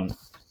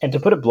to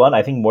put it blunt,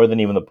 I think more than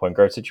even the point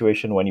guard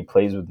situation, when he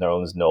plays with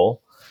Nerlens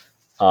Noel,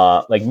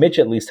 like Mitch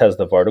at least has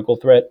the vertical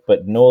threat,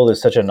 but Noel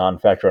is such a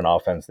non-factor on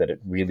offense that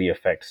it really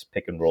affects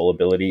pick and roll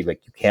ability.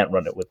 Like you can't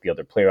run it with the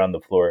other player on the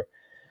floor.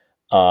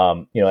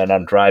 And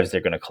on drives,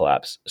 they're going to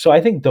collapse. So I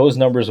think those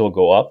numbers will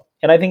go up.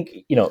 And I think,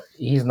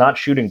 he's not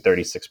shooting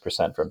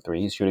 36% from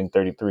 3. He's shooting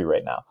 33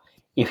 right now.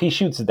 If he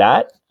shoots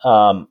that,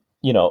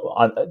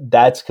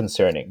 that's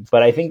concerning.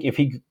 But I think if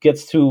he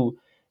gets to,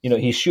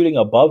 he's shooting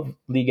above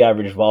league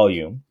average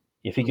volume.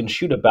 If he can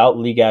shoot about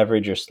league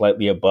average or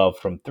slightly above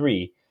from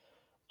 3,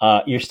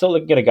 you're still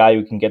looking at a guy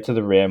who can get to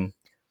the rim,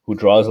 who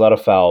draws a lot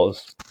of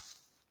fouls.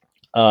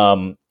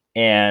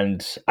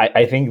 And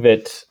I think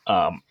that,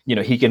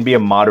 he can be a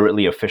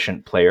moderately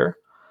efficient player,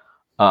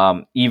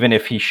 even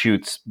if he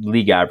shoots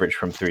league average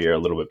from 3 or a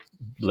little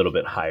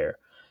bit higher.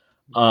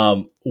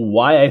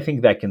 Why I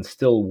think that can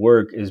still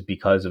work is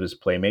because of his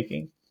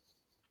playmaking,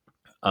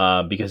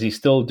 because he's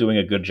still doing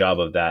a good job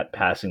of that,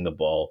 passing the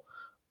ball.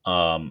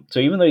 So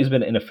even though he's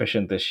been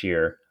inefficient this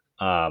year,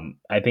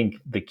 I think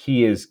the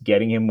key is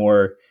getting him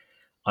more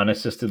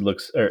unassisted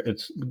looks, or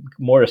it's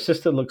more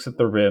assisted looks at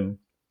the rim.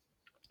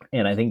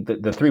 And I think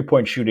that the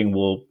 3-point shooting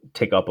will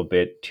tick up a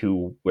bit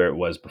to where it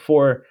was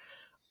before.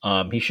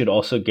 He should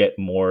also get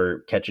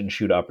more catch and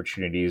shoot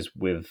opportunities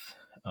with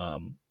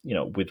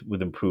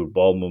improved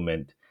ball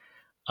movement.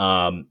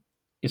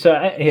 So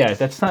yeah,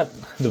 that's not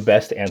the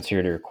best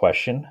answer to your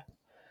question,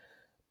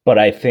 but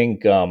I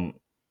think a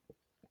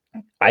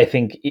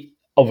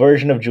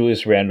version of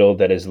Julius Randle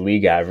that is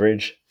league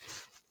average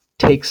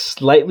takes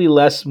slightly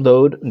less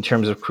load in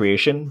terms of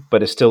creation,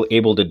 but is still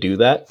able to do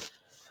that.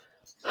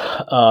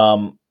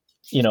 Um,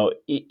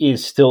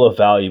 is still a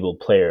valuable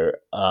player.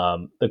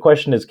 The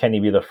question is, can he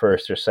be the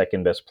first or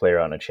second best player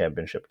on a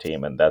championship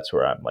team? And that's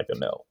where I'm like a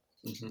no.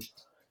 Mm-hmm.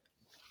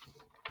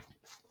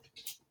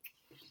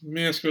 Let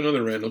me ask you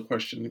another Randle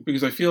question,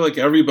 because I feel like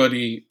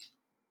everybody,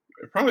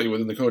 probably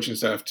within the coaching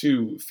staff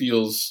too,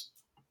 feels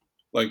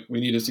like we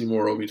need to see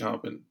more Obi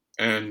Toppin.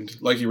 And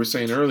like you were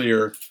saying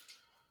earlier,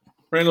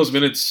 Randle's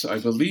minutes, I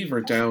believe,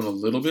 are down a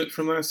little bit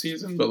from last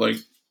season, but like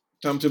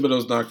Tom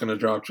Thibodeau's not going to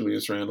drop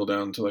Julius Randle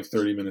down to like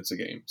 30 minutes a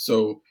game.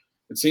 So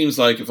it seems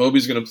like if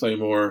Obi's going to play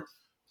more,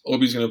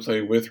 Obi's going to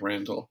play with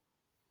Randle.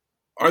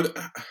 Are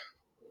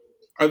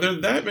there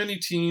that many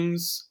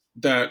teams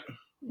that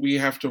we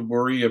have to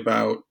worry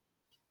about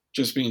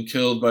just being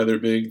killed by their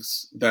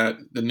bigs that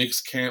the Knicks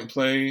can't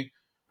play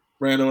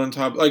Randle on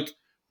top? Like,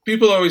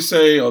 people always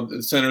say, oh,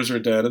 the centers are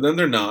dead, and then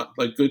they're not.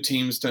 Like, good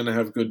teams tend to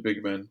have good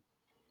big men.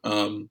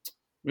 Let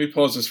me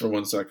pause this for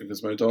 1 second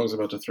because my dog's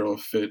about to throw a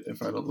fit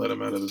if I don't let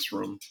him out of this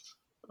room.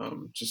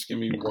 Just give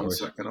me 1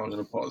 second. I'm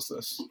going to pause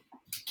this.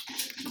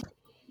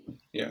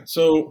 Yeah,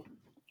 so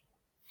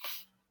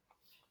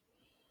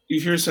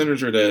you hear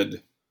centers are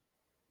dead,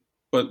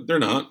 but they're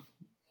not.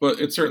 But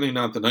it's certainly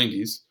not the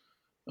 90s.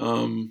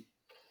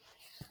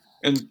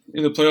 And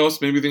in the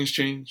playoffs, maybe things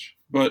change.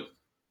 But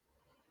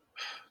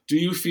do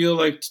you feel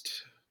like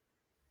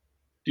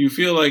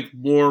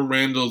more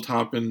Randle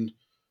Toppin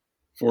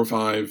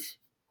 4-5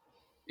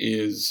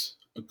 is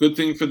a good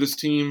thing for this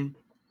team,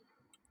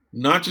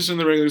 not just in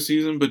the regular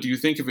season, but do you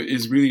think if it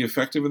is really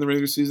effective in the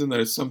regular season,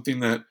 that it's something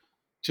that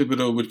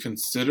Thibodeau would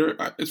consider?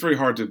 It's very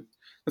hard to.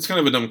 That's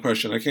kind of a dumb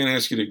question. I can't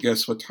ask you to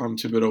guess what Tom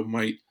Thibodeau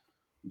might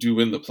do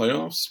in the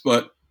playoffs,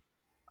 but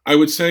I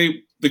would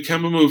say the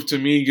Kemba move to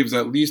me gives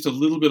at least a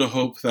little bit of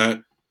hope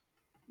that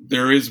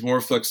there is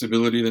more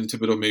flexibility than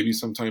Thibodeau maybe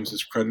sometimes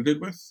is credited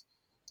with.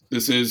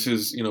 This is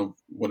his,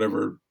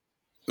 whatever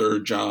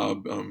third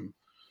job.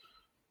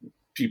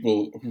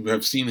 People who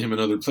have seen him in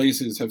other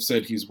places have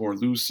said he's more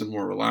loose and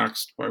more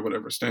relaxed by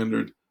whatever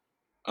standard.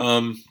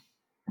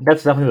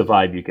 That's definitely the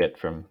vibe you get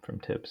from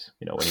Tibbs.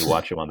 When you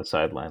watch him on the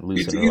sideline,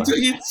 loose and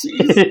relaxed.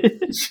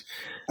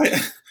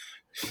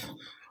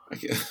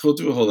 We'll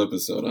do a whole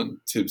episode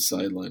on Tibbs'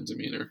 sideline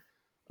demeanor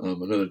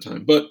another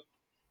time. But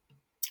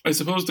I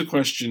suppose the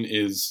question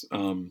is,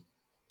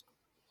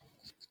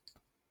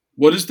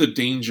 what is the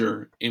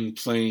danger in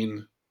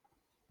playing?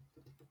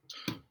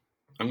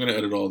 I'm going to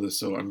edit all this,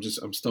 so I'm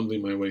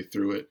stumbling my way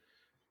through it.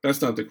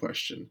 That's not the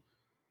question.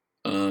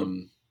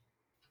 I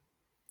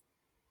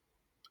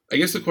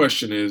guess the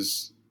question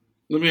is,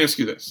 let me ask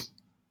you this.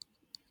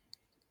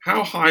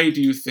 How high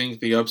do you think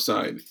the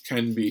upside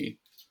can be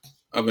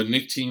of a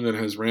Knick team that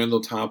has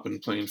Randle Toppin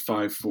playing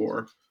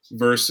 5-4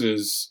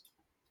 versus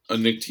a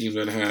Knick team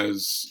that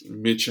has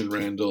Mitch and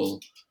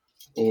Randle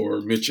or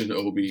Mitch and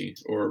Obi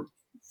or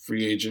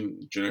free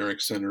agent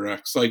generic center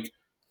X? Like,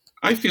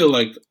 I feel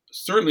like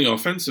certainly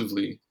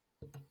offensively,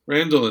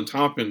 Randle and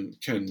Toppin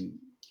can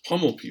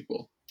pummel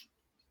people.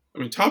 I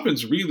mean,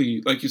 Toppin's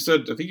really, like you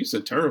said, I think you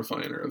said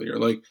terrifying earlier.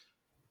 Like,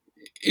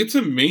 it's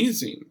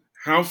amazing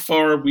how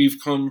far we've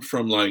come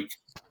from like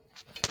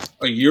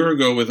a year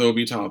ago with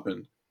Obi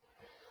Toppin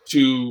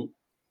to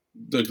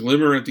the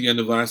glimmer at the end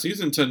of last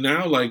season to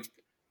now, like,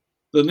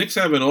 the Knicks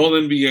have an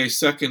All-NBA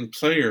second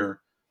player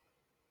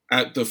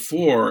at the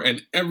 4,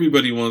 and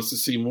everybody wants to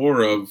see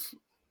more of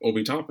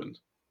Obi Toppin.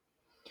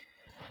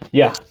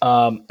 Yeah,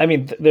 I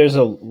mean, there's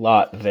a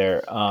lot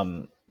there.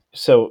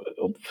 So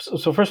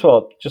first of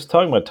all, just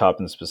talking about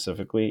Toppin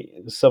specifically,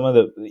 some of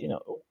the,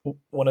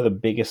 one of the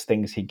biggest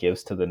things he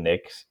gives to the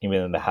Knicks,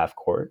 even in the half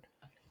court,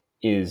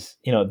 is,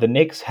 the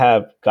Knicks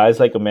have guys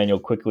like Emmanuel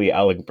Quickley,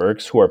 Alec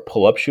Burks, who are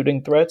pull-up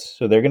shooting threats,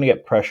 so they're going to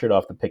get pressured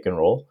off the pick and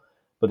roll,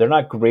 but they're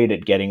not great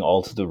at getting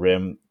all to the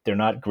rim. They're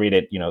not great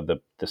at, the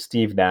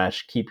Steve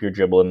Nash, keep your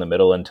dribble in the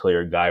middle until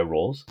your guy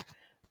rolls.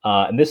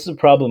 And this is a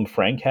problem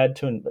Frank had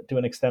to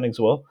an extent as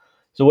well.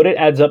 So what it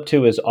adds up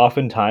to is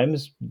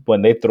oftentimes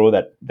when they throw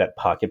that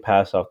pocket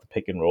pass off the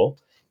pick and roll,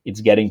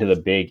 it's getting to the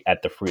big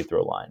at the free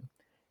throw line.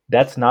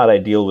 That's not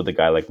ideal with a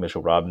guy like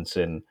Mitchell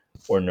Robinson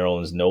or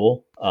Nerlens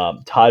Noel.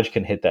 Taj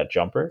can hit that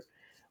jumper.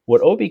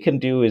 What Obi can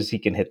do is he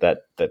can hit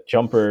that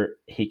jumper.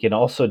 He can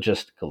also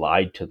just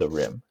glide to the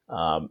rim.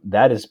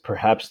 That is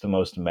perhaps the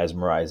most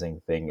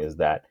mesmerizing thing, is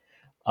that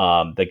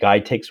the guy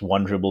takes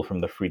one dribble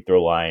from the free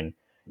throw line,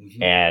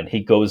 and he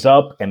goes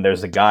up, and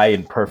there's a guy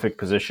in perfect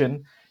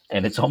position,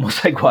 and it's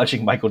almost like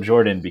watching Michael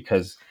Jordan,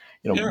 because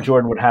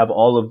Jordan would have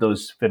all of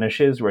those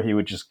finishes where he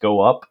would just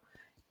go up,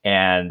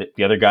 and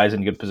the other guy's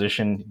in good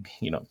position.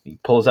 He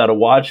pulls out a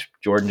watch.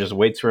 Jordan just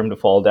waits for him to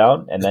fall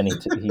down, and then he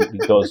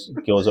goes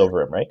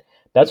over him. Right,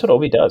 that's what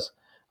Obi does,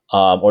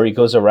 or he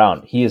goes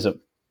around. He is a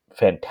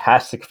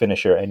fantastic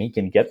finisher, and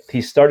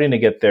he's starting to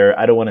get there.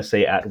 I don't want to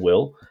say at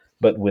will,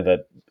 but with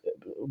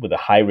with a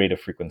high rate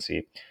of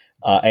frequency,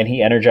 and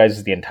he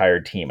energizes the entire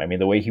team. I mean,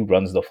 the way he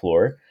runs the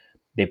floor,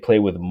 they play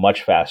with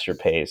much faster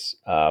pace.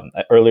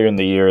 Earlier in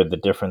the year, the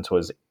difference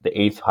was the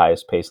eighth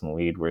highest pace in the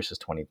league versus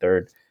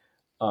 23rd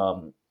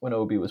when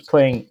Obi was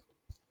playing.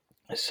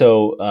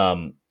 So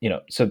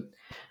so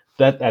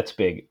that's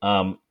big.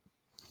 And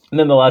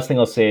then the last thing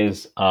I'll say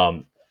is,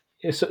 can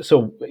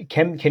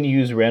you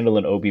use Randall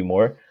and Obi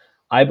more?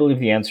 I believe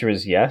the answer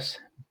is yes,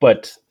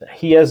 but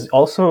he has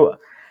also.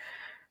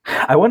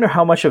 I wonder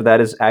how much of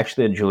that is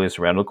actually a Julius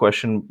Randle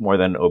question more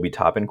than an Obi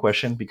Toppin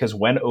question, because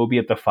when Obi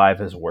at the 5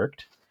 has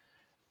worked,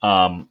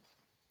 or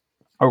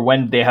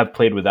when they have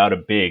played without a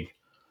big,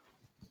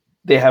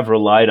 they have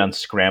relied on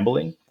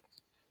scrambling.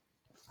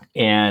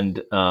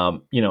 And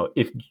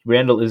if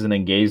Randall isn't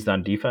engaged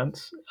on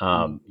defense,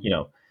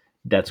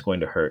 that's going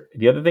to hurt.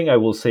 The other thing I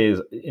will say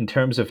is, in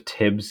terms of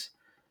Tibbs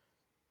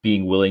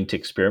being willing to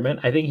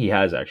experiment, I think he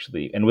has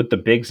actually. And with the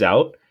bigs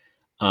out,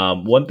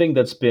 one thing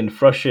that's been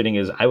frustrating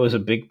is I was a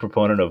big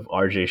proponent of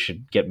RJ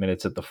should get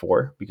minutes at the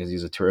 4 because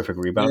he's a terrific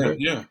rebounder.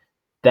 Yeah.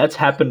 That's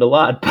happened a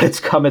lot, but it's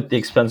come at the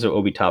expense of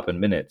Obi Toppin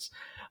minutes,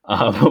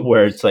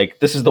 where it's like,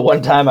 this is the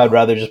one time I'd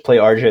rather just play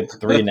RJ at the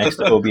 3 next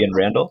to Obi and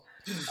Randall.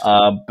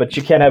 But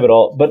you can't have it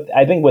all. But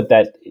I think what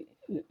that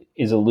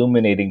is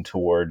illuminating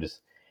towards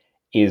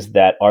is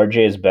that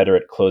RJ is better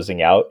at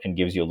closing out and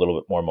gives you a little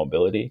bit more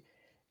mobility.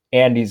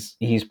 And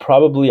he's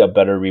probably a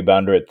better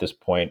rebounder at this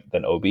point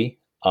than Obi.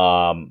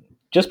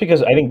 Just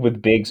because I think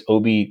with bigs,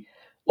 Obi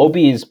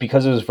is,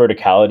 because of his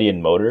verticality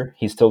and motor,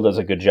 he still does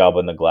a good job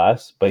on the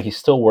glass, but he's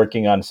still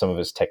working on some of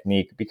his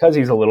technique because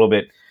he's a little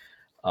bit,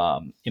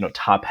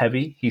 top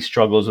heavy. He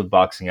struggles with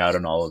boxing out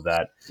and all of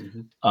that.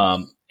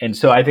 Mm-hmm. And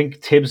so I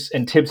think Tibbs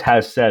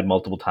has said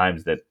multiple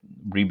times that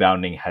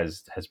rebounding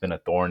has been a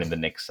thorn in the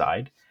Knicks'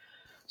 side.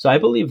 So I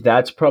believe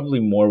that's probably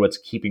more what's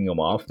keeping him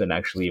off than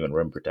actually even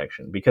rim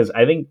protection, because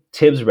I think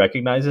Tibbs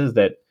recognizes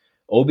that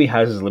Obi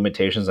has his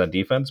limitations on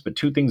defense, but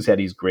two things that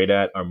he's great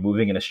at are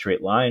moving in a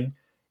straight line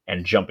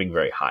and jumping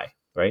very high,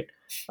 right?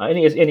 And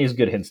he has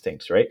good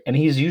instincts, right? And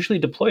he's usually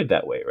deployed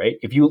that way, right?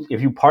 If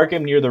you park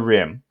him near the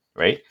rim,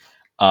 right?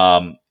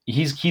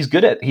 He's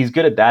good at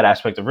that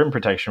aspect of rim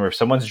protection, where if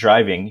someone's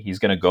driving, he's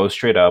going to go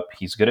straight up.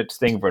 He's good at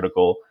staying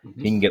vertical.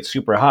 Mm-hmm. He can get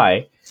super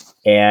high,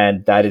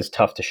 and that is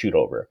tough to shoot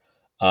over.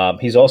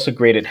 He's also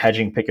great at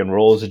hedging pick and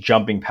rolls,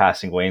 jumping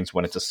passing lanes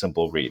when it's a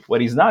simple read.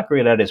 What he's not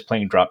great at is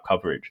playing drop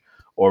coverage,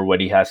 or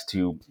what he has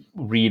to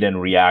read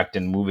and react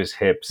and move his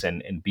hips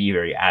and be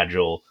very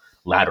agile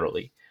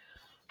laterally.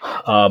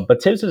 But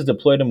Tibbs has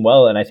deployed him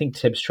well, and I think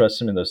Tibbs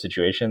trusts him in those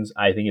situations.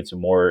 I think it's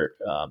more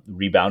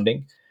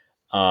rebounding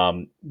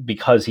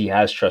because he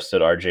has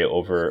trusted RJ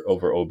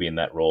over Obi in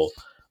that role.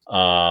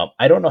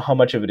 I don't know how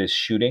much of it is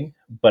shooting,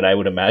 but I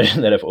would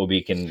imagine that if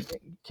Obi can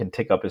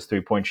tick up his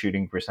 3-point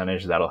shooting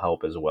percentage, that'll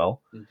help as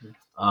well.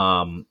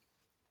 Mm-hmm.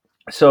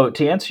 So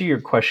to answer your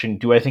question,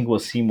 do I think we'll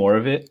see more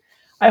of it?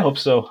 I hope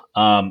so,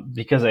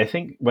 because I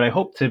think what I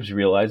hope Tibbs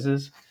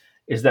realizes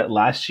is that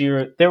last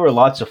year there were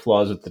lots of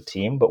flaws with the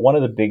team, but one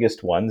of the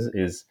biggest ones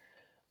is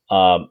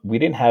we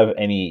didn't have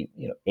any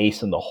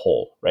ace in the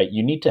hole, right?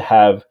 You need to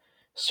have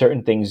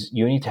certain things.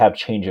 You need to have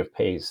change of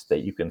pace that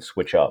you can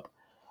switch up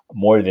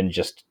more than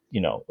just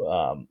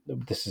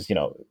this is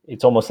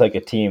it's almost like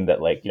a team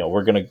that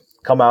we're going to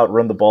come out,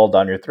 run the ball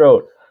down your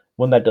throat.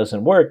 When that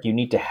doesn't work, you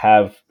need to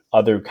have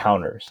other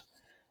counters.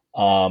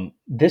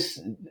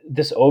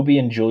 This Obi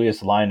and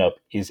Julius lineup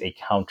is a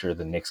counter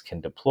the Knicks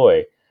can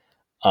deploy.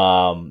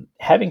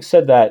 Having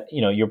said that,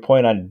 your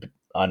point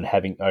on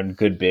having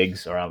good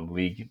bigs around the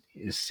league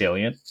is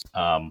salient.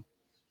 I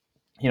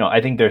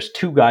think there's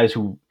two guys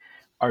who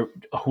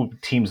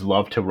teams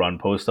love to run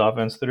post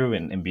offense through,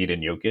 and Embiid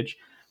and Jokic.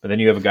 But then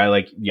you have a guy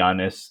like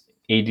Giannis.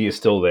 AD is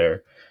still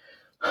there,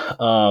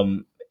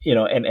 and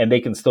they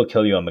can still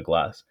kill you on the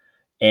glass.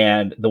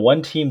 And the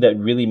one team that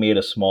really made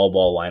a small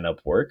ball lineup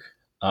work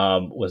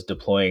was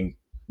deploying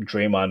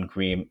Draymond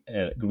Green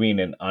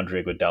and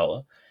Andre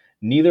Iguodala.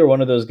 Neither one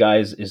of those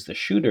guys is the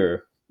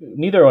shooter.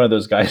 Neither one of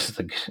those guys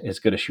is as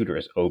good a shooter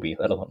as Obi,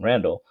 let alone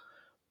Randall.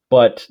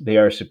 But they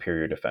are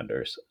superior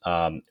defenders.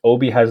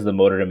 Obi has the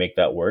motor to make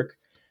that work.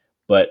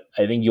 But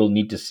I think you'll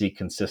need to see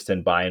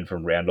consistent buy-in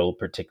from Randall,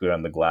 particularly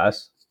on the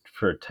glass,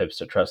 for Tibbs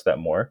to trust that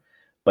more.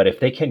 But if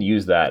they can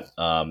use that,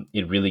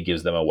 it really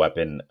gives them a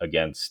weapon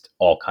against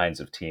all kinds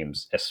of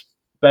teams,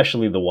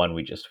 especially the one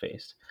we just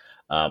faced.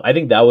 I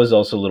think that was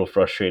also a little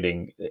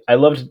frustrating. I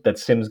loved that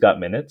Sims got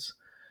minutes,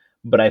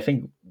 but I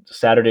think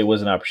Saturday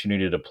was an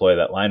opportunity to deploy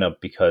that lineup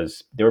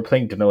because they were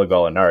playing Danilo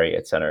Gallinari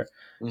at center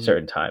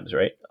certain times,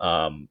 right?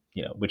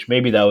 Which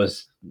maybe that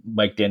was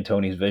Mike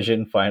D'Antoni's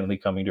vision finally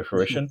coming to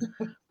fruition.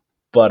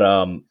 But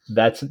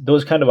that's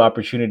those kind of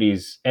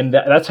opportunities, and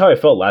that's how I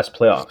felt last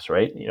playoffs,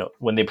 right?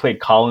 When they played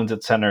Collins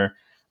at center,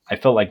 I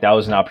felt like that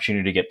was an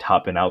opportunity to get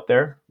Toppin out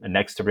there and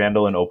next to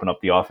Randall and open up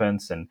the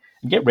offense and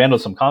get Randall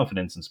some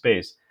confidence in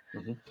space.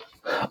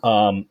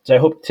 Mm-hmm. So I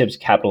hope Tibbs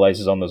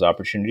capitalizes on those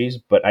opportunities,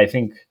 but I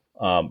think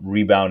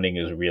rebounding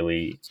is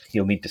really,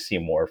 he'll need to see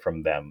more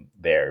from them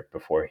there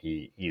before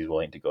he's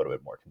willing to go to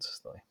it more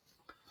consistently.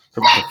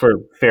 for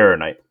fairer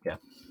night. Yeah.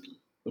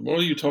 The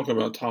more you talk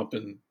about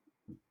Toppin,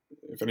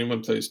 if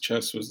anyone plays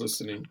chess was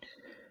listening,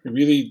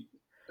 he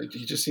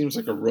just seems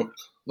like a rook.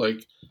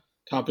 Like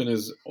Toppin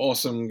is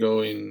awesome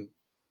going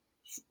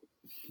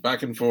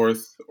back and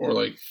forth or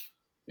like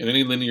in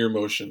any linear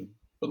motion,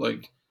 but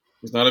like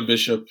he's not a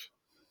bishop,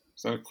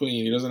 he's not a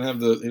queen. He doesn't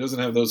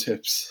have those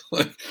hips.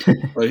 Like,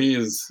 but he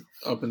is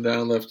up and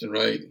down, left and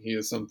right. He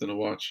is something to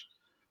watch.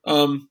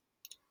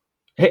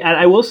 Hey, and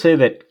I will say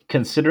that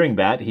considering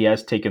that he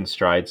has taken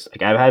strides,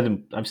 like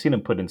I've seen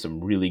him put in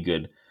some really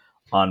good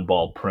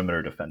on-ball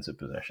perimeter defensive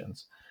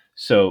positions.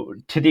 So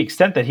to the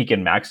extent that he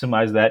can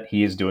maximize that,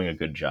 he is doing a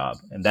good job,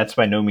 and that's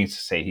by no means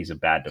to say he's a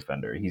bad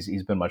defender.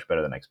 He's been much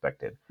better than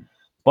expected,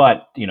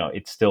 but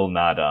it's still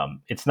not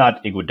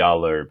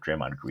Iguodala or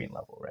Draymond Green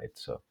level, right?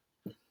 So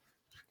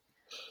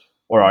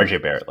or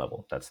RJ Barrett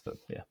level. That's the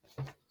yeah.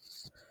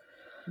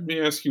 Let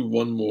me ask you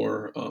one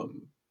more,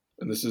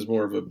 and this is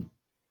more of a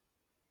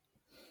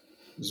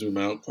zoom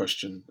out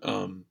question.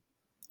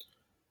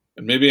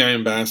 And maybe I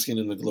am basking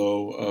in the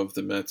glow of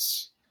the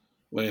Mets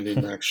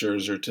landing Max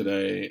Scherzer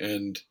today,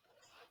 and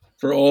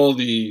for all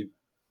the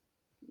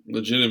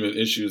legitimate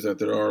issues that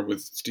there are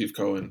with Steve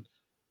Cohen,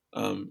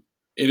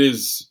 it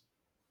is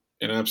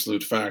an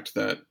absolute fact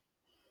that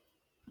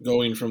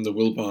going from the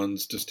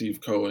Wilpons to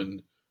Steve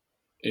Cohen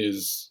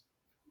is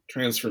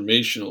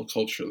transformational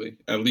culturally,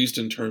 at least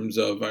in terms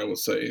of, I will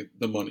say,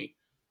 the money.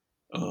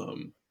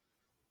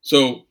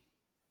 So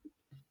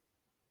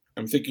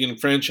I'm thinking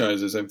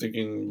franchises, I'm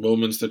thinking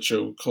moments that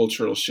show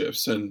cultural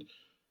shifts. And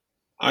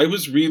I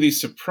was really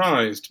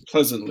surprised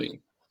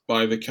pleasantly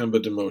by the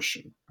Kemba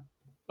demotion.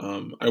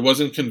 I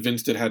wasn't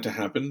convinced it had to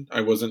happen.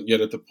 I wasn't yet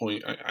at the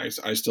point.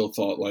 I still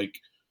thought like,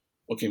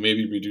 okay,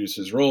 maybe reduce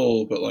his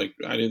role, but like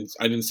I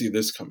didn't see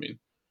this coming.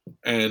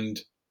 And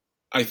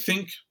I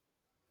think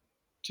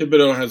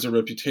Thibodeau has a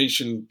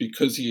reputation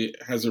because he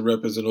has a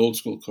rep as an old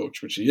school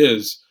coach, which he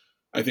is.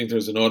 I think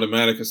there's an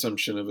automatic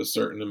assumption of a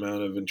certain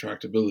amount of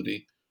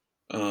intractability.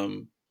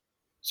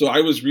 So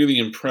I was really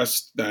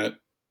impressed that,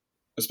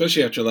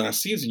 especially after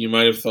last season, you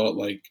might have thought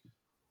like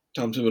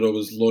Tom Thibodeau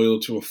was loyal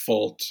to a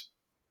fault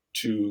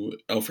to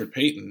Elfrid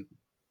Payton.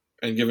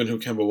 And given who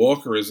Kemba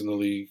Walker is in the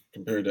league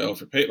compared to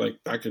Elfrid Payton, like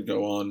that could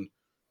go on,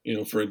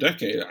 for a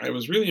decade. I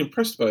was really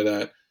impressed by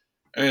that.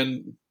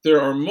 And there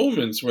are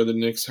moments where the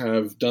Knicks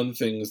have done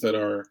things that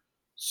are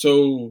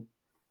so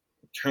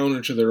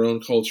counter to their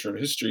own culture and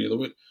history.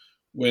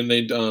 When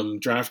they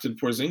drafted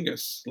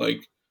Porzingis,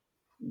 like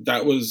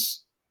that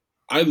was,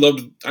 I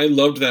loved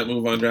that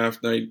move on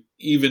draft night,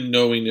 even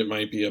knowing it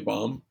might be a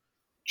bomb,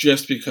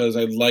 just because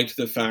I liked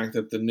the fact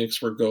that the Knicks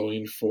were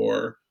going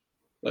for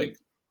like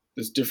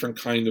this different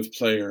kind of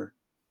player.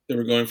 They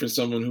were going for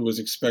someone who was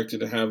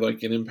expected to have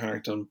like an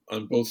impact on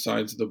both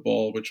sides of the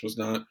ball, which was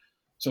not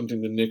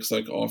something the Knicks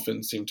like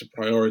often seem to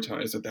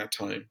prioritize at that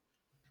time.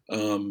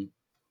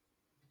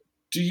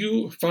 Do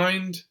you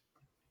find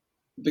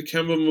the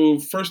Kemba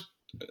move first?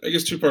 I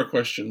guess two-part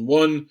question.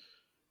 One,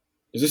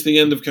 is this the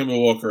end of Kemba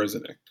Walker as a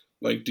Knick?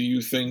 Like, do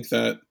you think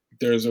that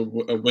there's a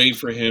way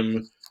for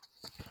him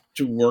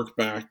to work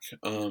back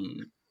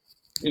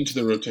into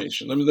the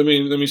rotation? Let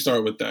me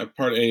start with that.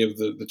 Part A of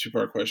the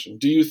two-part question.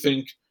 Do you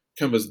think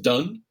Kemba's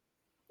done,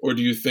 or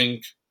do you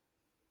think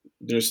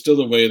there's still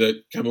a way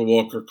that Kemba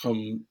Walker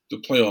come the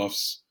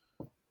playoffs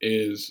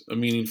is a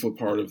meaningful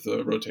part of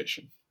the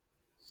rotation?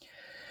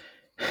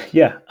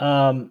 Yeah,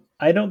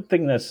 I don't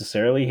think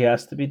necessarily he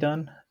has to be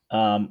done.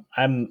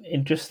 I'm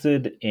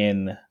interested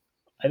in.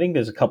 I think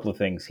there's a couple of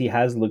things. He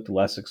has looked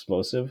less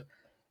explosive,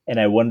 and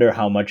I wonder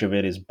how much of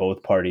it is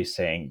both parties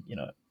saying,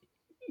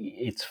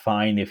 it's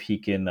fine if he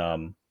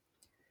can.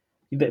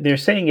 They're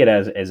saying it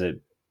as a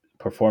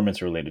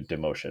performance related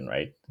demotion,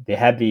 right? They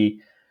had the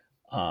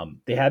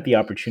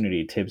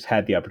opportunity. Tibbs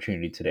had the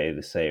opportunity today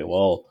to say,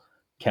 well,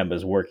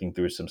 Kemba's working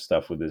through some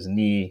stuff with his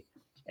knee,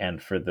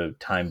 and for the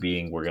time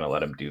being, we're going to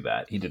let him do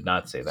that. He did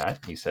not say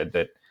that. He said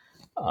that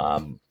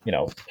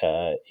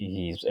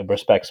he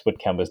respects what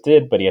Kemba's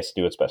did, but he has to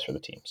do what's best for the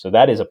team. So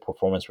that is a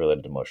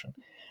performance-related demotion.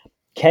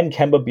 Can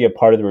Kemba be a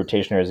part of the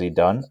rotation, or is he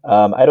done?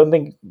 I don't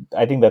think.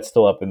 I think that's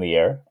still up in the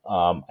air.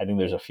 I think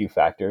there's a few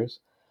factors.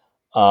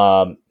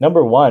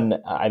 Number one,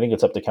 I think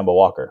it's up to Kemba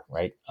Walker,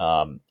 right?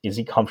 Is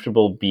he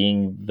comfortable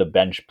being the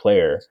bench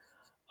player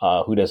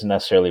who doesn't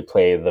necessarily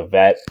play the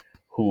vet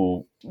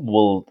who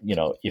will,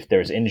 if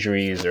there's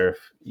injuries or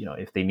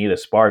if they need a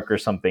spark or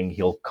something,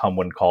 he'll come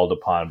when called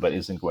upon, but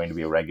isn't going to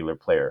be a regular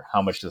player.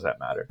 How much does that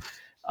matter?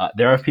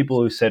 There are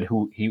people who said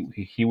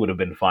he would have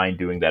been fine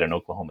doing that in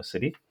Oklahoma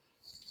City.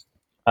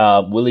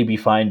 Will he be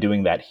fine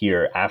doing that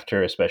here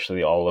after,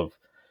 especially all of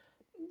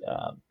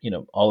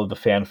the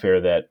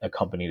fanfare that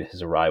accompanied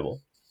his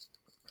arrival?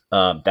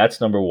 That's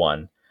number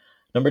one.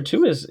 Number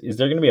two is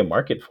there going to be a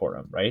market for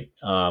him, right?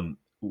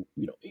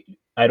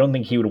 I don't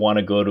think he would want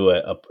to go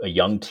to a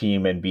young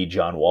team and be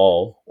John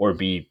Wall or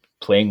be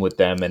playing with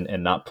them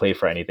and not play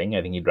for anything.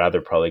 I think he'd rather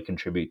probably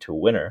contribute to a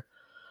winner.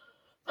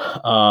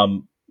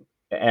 And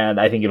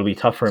I think it'll be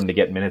tough for him to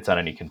get minutes on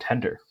any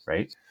contender,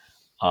 right?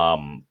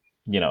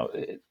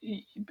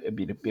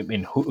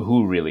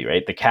 who really,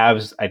 right? The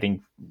Cavs, I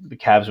think the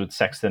Cavs with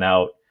Sexton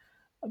out,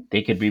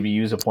 they could maybe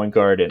use a point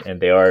guard,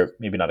 and they are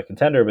maybe not a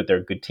contender, but they're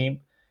a good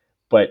team.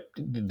 But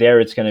there,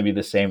 it's going to be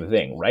the same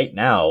thing. Right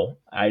now,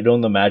 I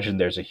don't imagine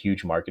there's a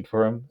huge market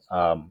for him.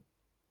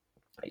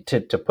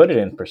 To put it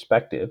in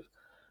perspective,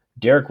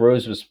 Derrick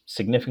Rose was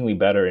significantly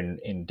better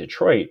in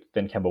Detroit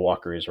than Kemba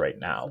Walker is right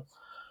now.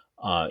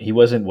 He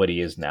wasn't what he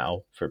is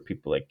now for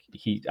people like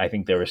he. I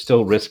think there was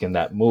still risk in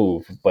that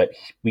move, but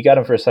we got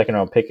him for a second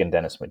round pick in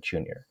Dennis Smith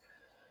Jr.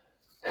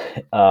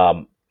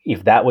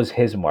 If that was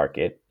his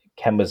market,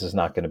 Kemba's is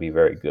not going to be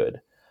very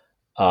good.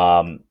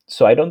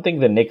 So I don't think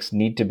the Knicks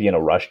need to be in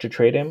a rush to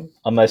trade him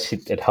unless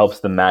it helps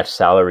them match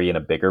salary in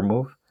a bigger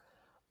move.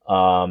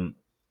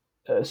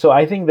 So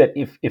I think that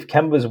if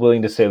Kemba is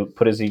willing to say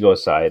put his ego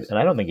aside, and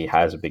I don't think he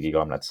has a big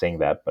ego, I'm not saying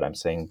that, but I'm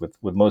saying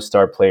with most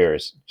star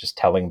players, just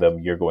telling them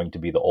you're going to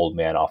be the old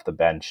man off the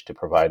bench to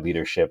provide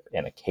leadership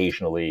and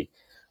occasionally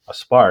a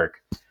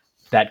spark,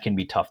 that can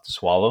be tough to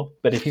swallow.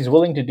 But if he's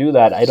willing to do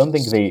that, I don't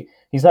think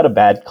he's not a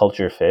bad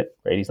culture fit,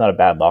 right? He's not a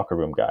bad locker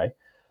room guy.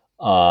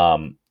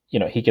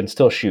 He can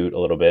still shoot a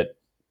little bit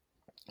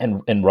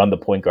and run the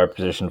point guard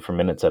position for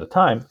minutes at a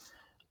time.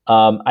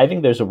 I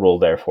think there's a role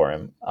there for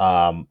him.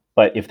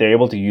 But if they're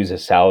able to use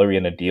his salary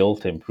in a deal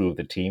to improve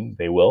the team,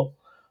 they will.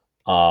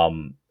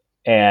 And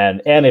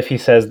if he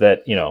says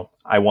that,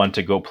 I want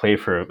to go play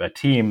for a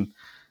team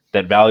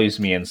that values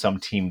me and some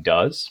team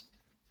does,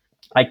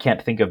 I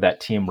can't think of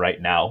that team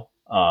right now,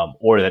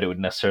 or that it would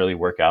necessarily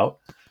work out.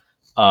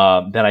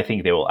 Then I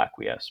think they will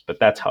acquiesce. But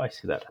that's how I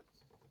see that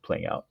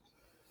playing out.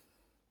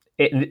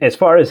 As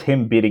far as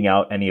him beating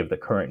out any of the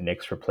current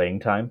Knicks for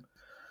playing time,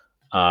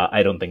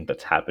 I don't think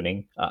that's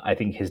happening. I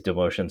think his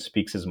demotion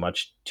speaks as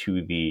much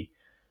to the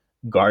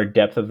guard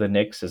depth of the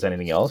Knicks as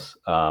anything else.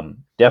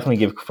 Definitely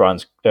give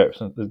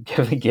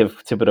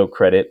Thibodeau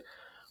credit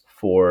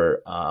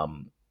for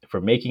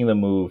making the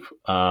move.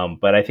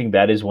 But I think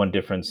that is one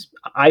difference.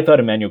 I thought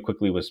Emmanuel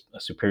Quickley was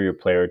a superior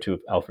player to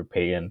Elfrid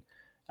Payton,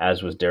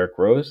 as was Derrick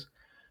Rose.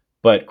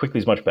 But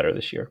Quickley's much better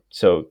this year.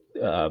 So,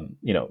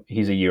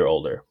 he's a year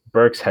older.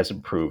 Burks has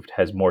improved,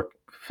 has more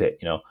fit,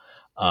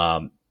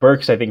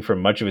 Burks, I think for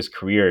much of his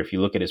career, if you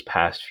look at his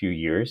past few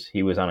years,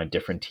 he was on a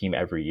different team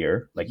every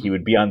year. Like he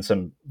would be on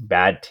some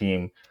bad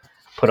team,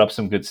 put up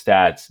some good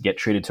stats, get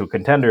treated to a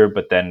contender,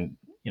 but then,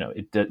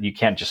 you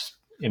can't just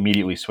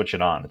immediately switch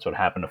it on. It's what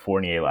happened to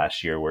Fournier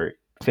last year, where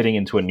fitting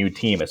into a new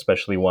team,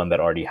 especially one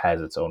that already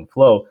has its own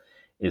flow,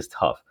 is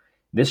tough.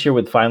 This year,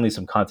 with finally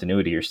some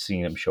continuity, you're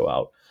seeing him show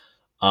out.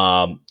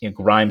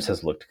 Grimes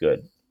has looked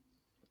good.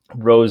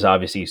 Rose,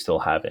 obviously, you still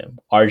have him.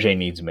 RJ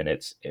needs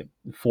minutes.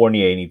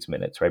 Fournier needs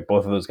minutes, right?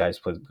 Both of those guys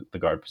play the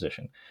guard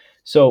position.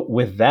 So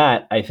with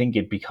that, I think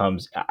it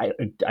becomes, I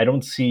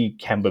don't see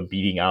Kemba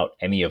beating out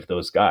any of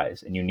those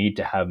guys, and you need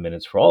to have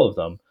minutes for all of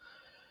them.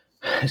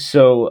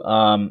 So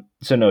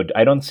no,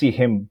 I don't see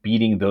him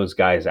beating those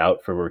guys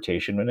out for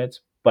rotation minutes,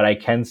 but I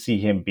can see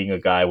him being a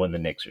guy when the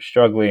Knicks are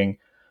struggling.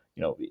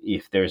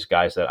 If there's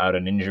guys that are out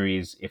on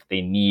injuries, if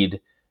they need,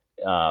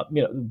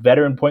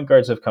 veteran point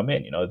guards have come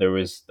in. There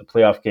was the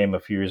playoff game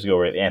a few years ago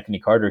where Anthony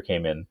Carter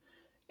came in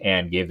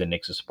and gave the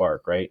Knicks a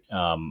spark, right?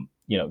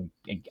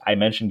 I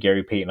mentioned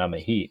Gary Payton on the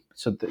Heat.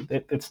 So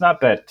it's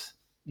not that,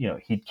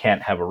 he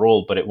can't have a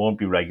role, but it won't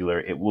be regular.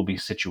 It will be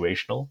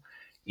situational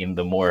in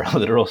the more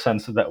literal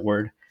sense of that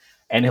word,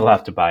 and he'll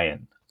have to buy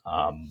in.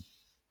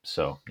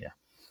 Yeah.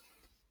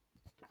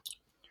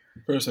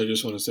 First, I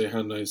just want to say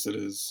how nice it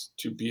is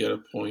to be at a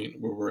point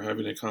where we're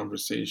having a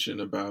conversation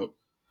about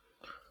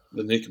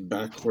the Knicks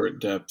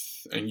backcourt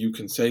depth, and you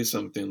can say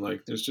something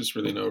like, there's just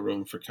really no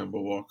room for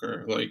Kemba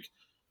Walker. Like,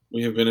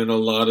 we have been in a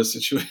lot of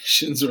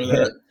situations where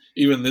that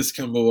even this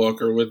Kemba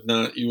Walker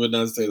you would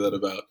not say that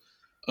about.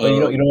 But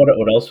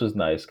what else was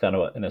nice, kind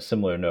of in a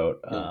similar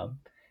note,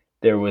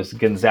 there was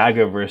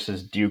Gonzaga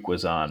versus Duke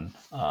was on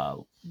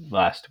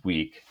last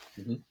week.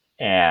 Mm-hmm.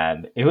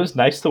 And it was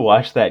nice to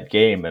watch that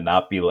game and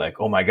not be like,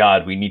 oh my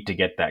God, we need to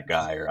get that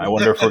guy. Or I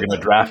wonder if we're going to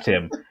draft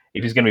him,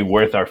 if he's going to be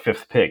worth our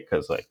fifth pick.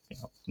 Because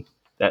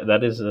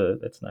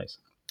that's nice.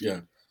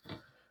 Yeah.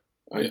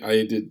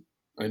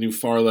 I knew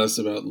far less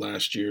about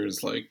last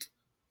year's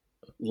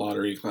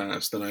lottery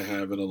class than I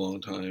have in a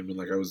long time.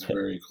 And I was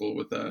very cool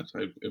with that.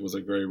 It was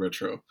very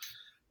retro.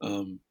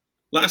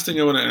 Last thing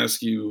I want to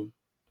ask you,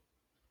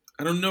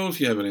 I don't know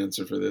if you have an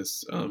answer for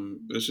this.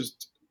 It's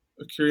just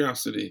a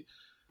curiosity.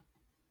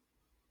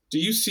 Do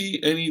you see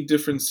any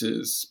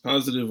differences,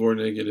 positive or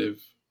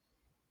negative?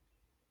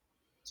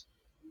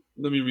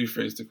 Let me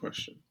rephrase the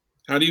question.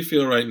 How do you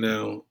feel right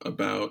now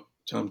about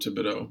Tom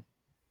Thibodeau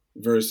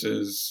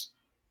versus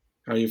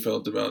how you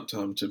felt about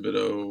Tom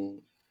Thibodeau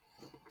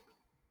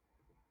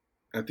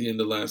at the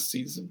end of last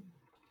season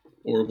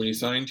or when he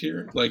signed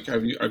here?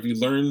 Have you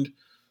learned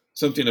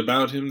something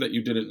about him that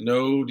you didn't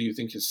know? Do you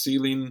think his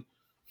ceiling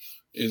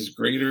is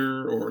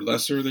greater or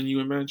lesser than you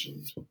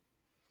imagined?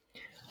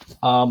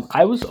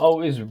 I was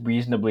always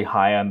reasonably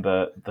high on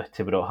the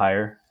Thibodeau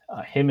hire.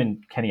 Him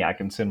and Kenny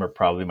Atkinson were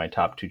probably my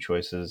top two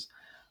choices.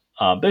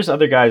 There's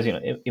other guys,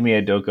 Ime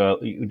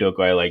Udoka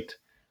I liked.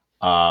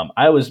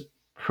 I was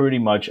pretty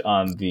much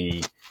on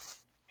the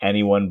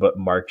anyone but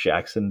Mark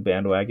Jackson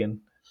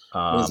bandwagon.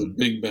 Those are Um,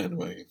 big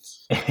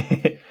bandwagons.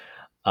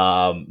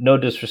 no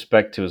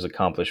disrespect to his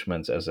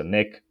accomplishments as a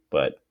Knick,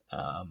 but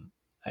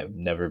I've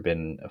never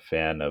been a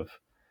fan of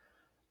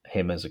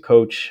him as a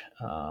coach.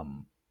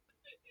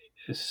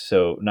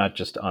 So not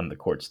just on the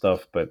court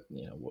stuff, but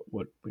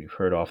what we've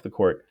heard off the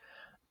court.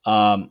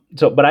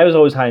 But I was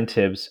always high in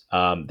Tibbs.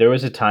 There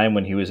was a time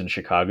when he was in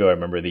Chicago. I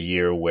remember the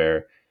year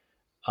where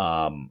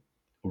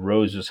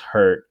Rose was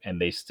hurt, and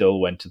they still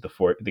went to the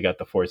fourth. They got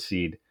the fourth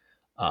seed.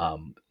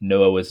 Joakim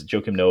Noah was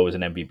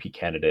an MVP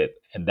candidate,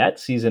 and that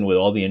season with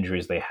all the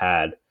injuries they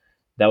had,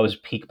 that was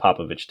peak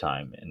Popovich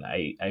time. And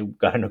I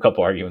got in a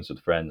couple arguments with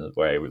friends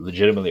where I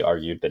legitimately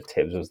argued that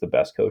Tibbs was the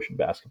best coach in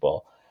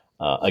basketball.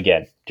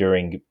 Again,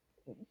 during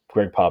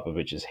Greg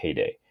Popovich's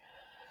heyday.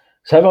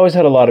 So I've always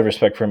had a lot of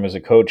respect for him as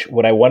a coach.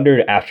 What I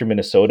wondered after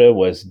Minnesota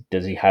was,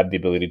 does he have the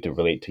ability to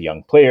relate to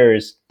young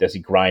players? Does he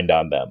grind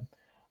on them?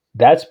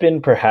 That's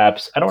been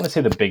perhaps, I don't want to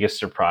say the biggest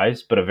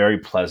surprise, but a very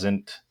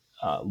pleasant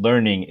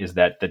learning is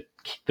that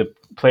the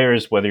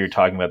players, whether you're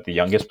talking about the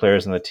youngest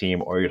players in the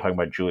team or you're talking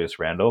about Julius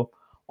Randle,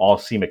 all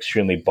seem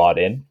extremely bought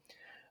in.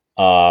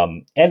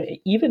 And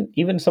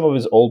even some of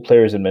his old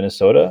players in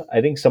Minnesota,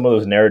 I think some of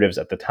those narratives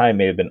at the time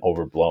may have been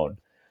overblown.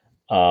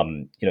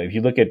 If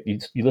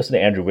you listen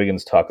to Andrew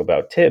Wiggins talk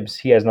about Tibbs,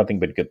 he has nothing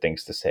but good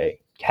things to say.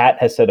 Kat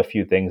has said a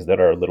few things that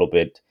are a little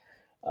bit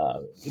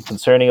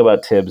concerning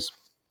about Tibbs.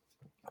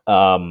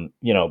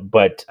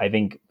 But I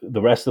think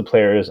the rest of the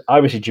players,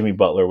 obviously Jimmy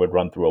Butler would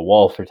run through a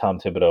wall for Tom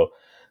Thibodeau.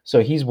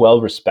 So he's well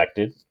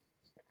respected,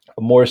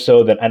 more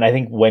so than, and I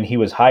think when he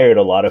was hired,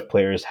 a lot of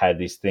players had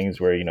these things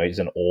where, he's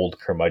an old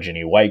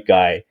curmudgeon-y white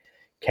guy.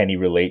 Can he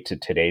relate to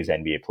today's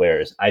NBA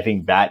players? I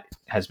think that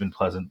has been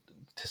pleasant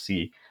to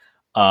see.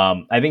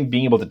 I think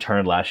being able to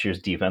turn last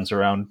year's defense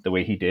around the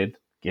way he did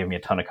gave me a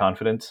ton of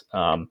confidence.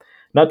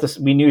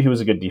 We knew he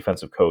was a good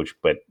defensive coach,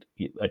 but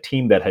a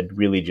team that had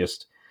really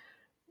just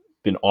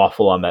been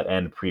awful on that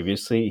end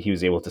previously, he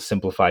was able to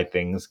simplify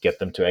things, get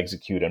them to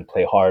execute and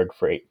play hard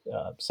for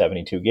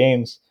 72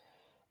 games.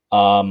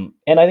 And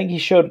I think he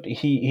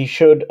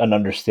showed an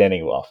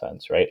understanding of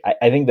offense, right?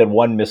 I think that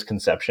one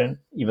misconception,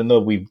 even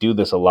though we do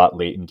this a lot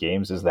late in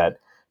games, is that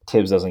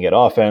Tibbs doesn't get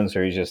offense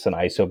or he's just an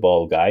iso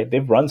ball guy.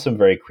 They've run some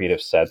very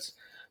creative sets.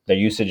 Their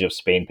usage of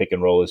Spain pick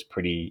and roll is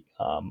great.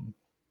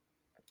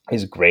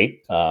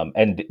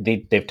 And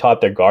they've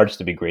taught their guards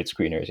to be great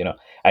screeners.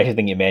 I actually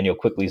think Emmanuel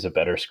Quickley is a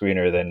better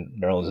screener than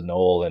Nerlens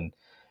Noel and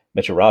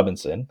Mitchell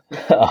Robinson,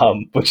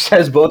 which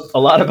says a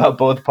lot about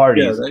both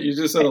parties. Yeah, you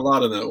just said a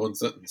lot in that one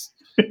sentence.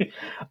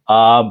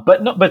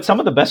 But some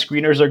of the best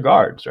screeners are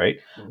guards, right?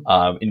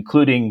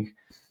 Including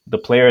the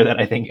player that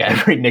I think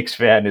every Knicks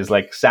fan is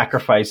like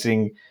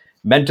sacrificing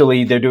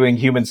mentally. They're doing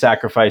human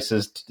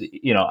sacrifices.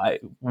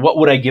 What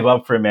would I give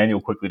up for Emmanuel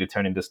Quickley to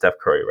turn into Steph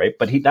Curry, right?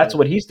 But that's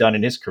what he's done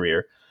in his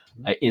career.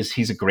 Is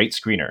he's a great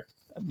screener.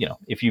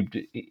 If you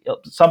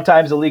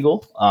sometimes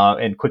illegal,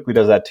 and Quickley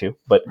does that too,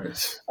 but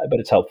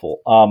it's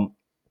helpful.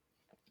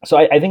 So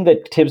I think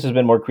that Tibbs has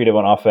been more creative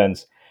on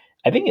offense.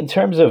 I think in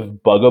terms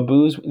of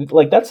bugaboos,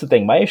 like that's the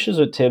thing. My issues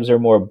with Tibbs are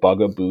more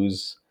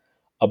bugaboos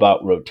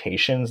about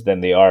rotations than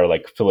they are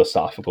like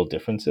philosophical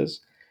differences.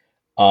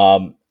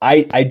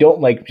 I don't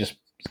like just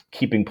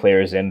keeping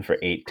players in for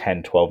 8,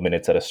 10, 12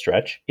 minutes at a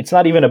stretch. It's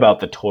not even about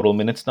the total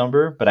minutes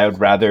number, but I would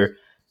rather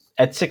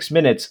at 6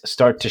 minutes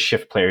start to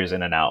shift players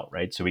in and out,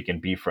 right? So we can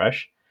be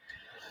fresh.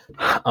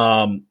 But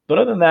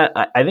other than that,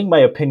 I think my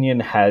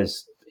opinion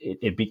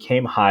it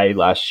became high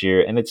last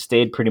year and it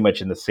stayed pretty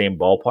much in the same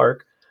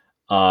ballpark.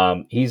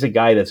 He's a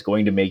guy that's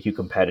going to make you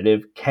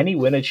competitive. Can he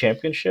win a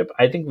championship?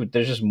 I think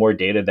there's just more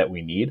data that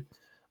we need.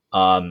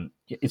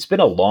 It's been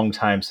a long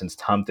time since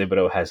Tom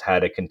Thibodeau has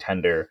had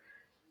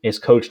is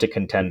coached a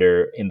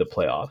contender in the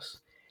playoffs.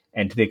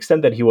 And to the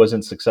extent that he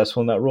wasn't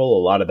successful in that role,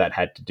 a lot of that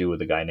had to do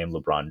with a guy named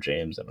LeBron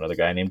James and another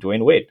guy named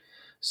Dwayne Wade.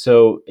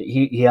 So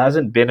he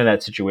hasn't been in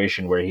that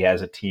situation where he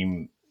has a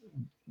team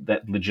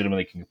that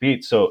legitimately can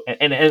compete. So,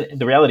 and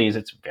the reality is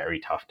it's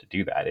very tough to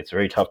do that. It's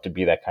very tough to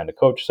be that kind of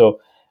coach.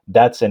 So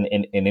that's an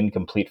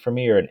incomplete for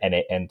me, or an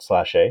N/A.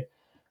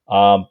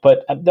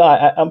 But no,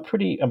 I'm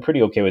pretty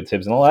okay with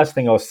Tibbs. And the last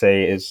thing I'll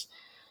say is,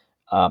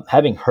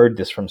 having heard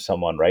this from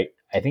someone, right?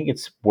 I think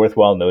it's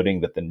worthwhile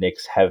noting that the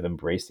Knicks have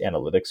embraced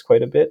analytics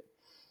quite a bit.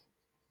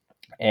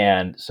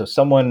 And so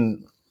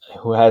someone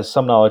who has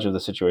some knowledge of the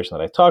situation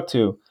that I talked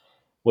to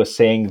was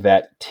saying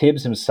that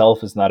Tibbs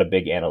himself is not a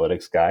big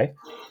analytics guy,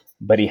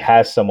 but he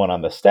has someone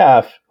on the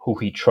staff who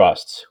he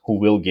trusts, who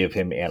will give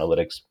him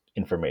analytics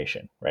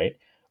information, right?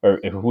 Or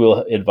who will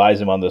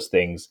advise him on those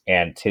things,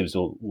 and Tibbs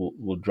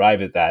will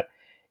drive at that.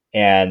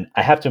 And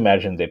I have to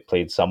imagine they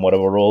played somewhat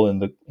of a role in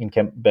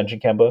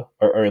benching Kemba,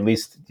 or at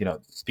least,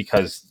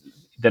 because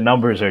the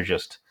numbers are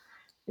just,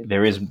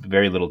 there is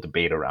very little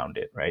debate around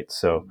it, right?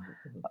 So,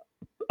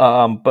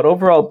 but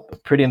overall,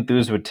 pretty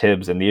enthused with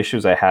Tibbs, and the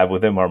issues I have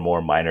with him are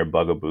more minor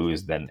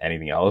bugaboos than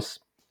anything else.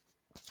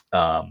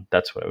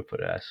 That's what I would put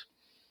it as.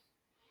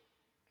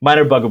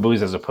 minor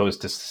bugaboos as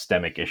opposed to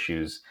systemic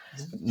issues.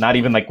 Not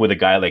even like with a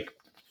guy like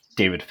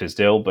David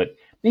Fizdale, but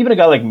even a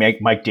guy like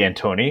Mike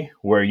D'Antoni,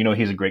 where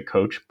he's a great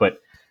coach, but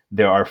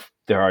there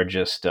are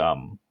just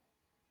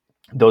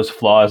those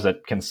flaws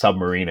that can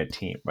submarine a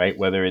team, right?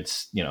 Whether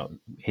it's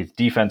his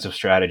defensive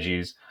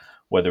strategies,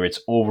 whether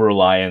it's over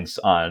reliance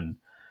on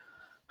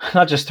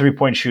not just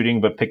 3-point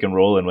shooting, but pick and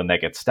roll, and when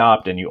that gets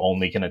stopped, and you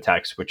only can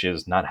attack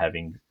switches, not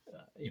having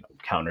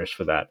counters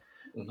for that.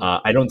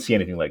 I don't see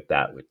anything like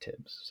that with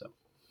Tibbs. So,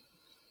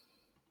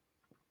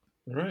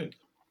 all right.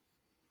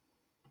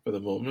 For the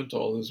moment,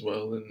 all is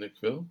well in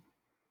Nickville.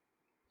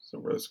 So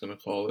we're just going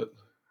to call it.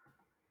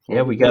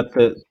 Yeah, we got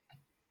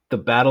the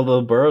Battle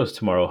of the Boroughs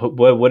tomorrow.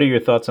 What are your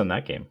thoughts on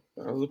that game?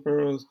 Battle of the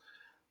Boroughs.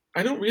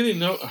 I don't really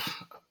know.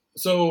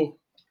 So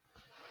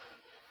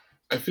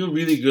I feel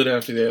really good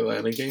after the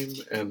Atlanta game,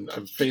 and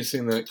I'm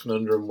facing that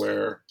conundrum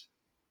where,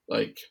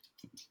 like,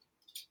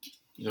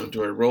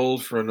 do I roll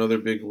for another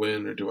big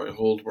win or do I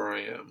hold where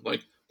I am?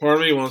 Like, part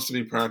of me wants to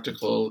be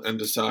practical and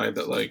decide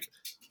that, like,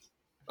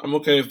 I'm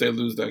okay if they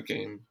lose that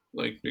game.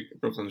 Like,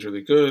 Brooklyn's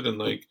really good, and,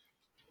 like,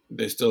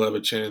 they still have a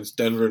chance.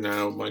 Denver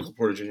now, Michael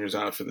Porter Jr. is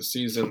out for the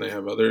season. They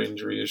have other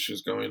injury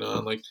issues going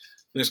on. Like,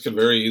 this could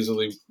very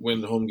easily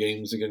win home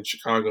games against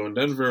Chicago and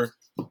Denver.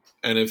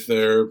 And if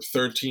they're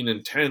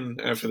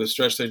 13-10 after the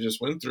stretch they just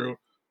went through,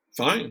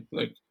 fine.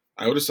 Like,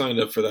 I would have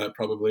signed up for that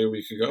probably a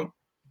week ago.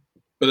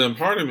 But then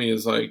part of me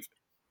is like,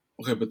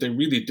 okay, but they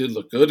really did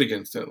look good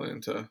against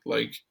Atlanta.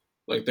 Like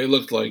they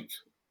looked like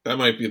that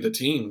might be the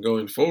team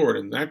going forward.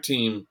 And that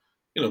team,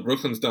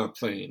 Brooklyn's not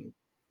playing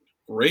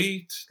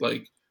great.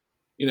 Like,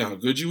 how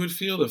good you would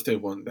feel if they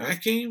won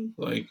that game?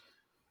 Like,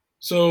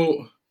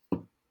 so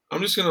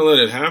I'm just going to let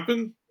it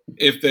happen.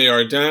 If they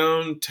are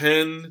down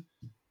 10,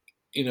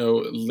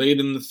 late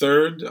in the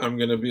third, I'm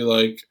going to be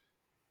like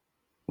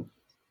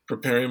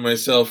preparing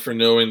myself for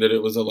knowing that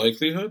it was a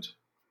likelihood.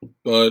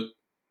 But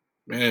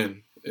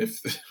man,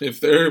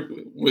 if they're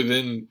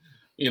within,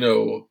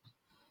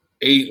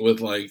 8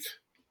 with like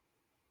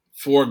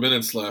 4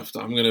 minutes left,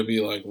 I'm going to be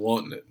like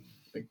wanting it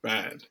like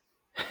bad.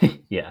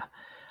 Yeah.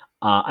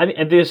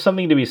 And there's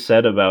something to be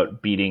said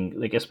about beating,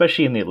 like,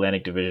 especially in the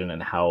Atlantic Division,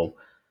 and how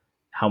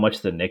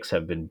much the Knicks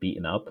have been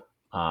beaten up.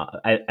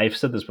 I've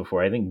said this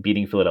before. I think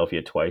beating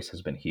Philadelphia twice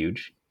has been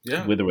huge.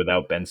 Yeah. With or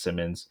without Ben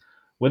Simmons,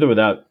 with or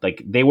without,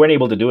 like, they weren't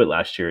able to do it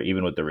last year,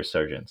 even with the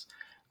resurgence.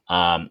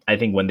 I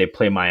think when they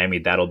play Miami,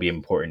 that'll be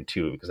important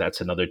too, because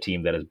that's another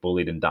team that has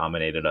bullied and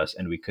dominated us,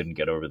 and we couldn't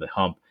get over the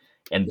hump.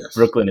 And yes.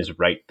 Brooklyn is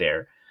right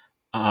there.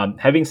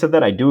 Having said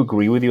that, I do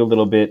agree with you a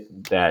little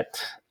bit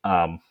that,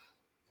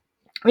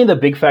 the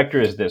big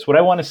factor is this. What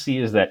I want to see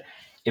is that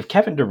if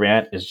Kevin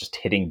Durant is just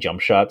hitting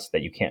jump shots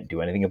that you can't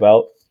do anything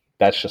about,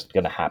 that's just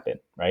going to happen,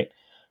 right?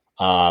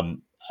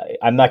 I'm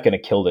not going to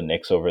kill the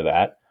Knicks over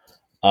that.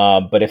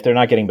 But if they're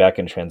not getting back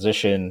in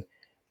transition,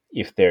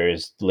 if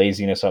there's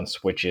laziness on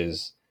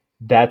switches,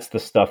 that's the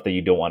stuff that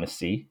you don't want to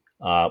see,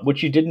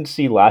 which you didn't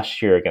see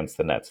last year against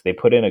the Nets. They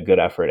put in a good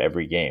effort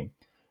every game.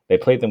 They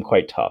played them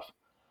quite tough.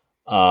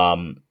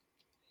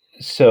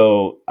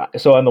 So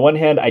on the one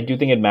hand, I do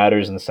think it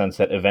matters in the sense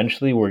that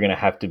eventually we're going to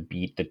have to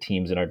beat the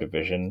teams in our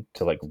division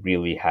to, like,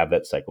 really have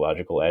that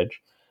psychological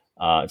edge.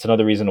 It's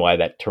another reason why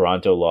that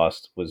Toronto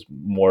loss was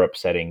more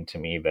upsetting to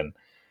me than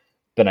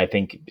I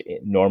think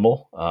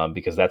normal,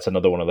 because that's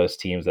another one of those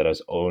teams that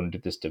has owned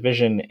this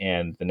division,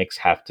 and the Knicks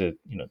have to,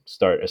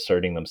 start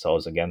asserting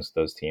themselves against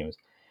those teams.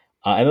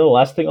 And then the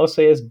last thing I'll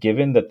say is,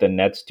 given that the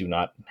Nets do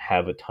not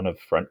have a ton of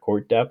front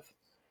court depth,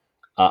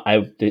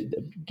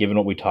 given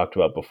what we talked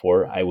about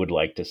before, I would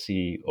like to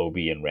see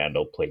Obi and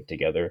Randall played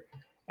together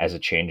as a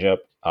changeup,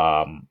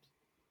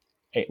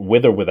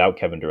 with or without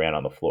Kevin Durant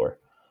on the floor.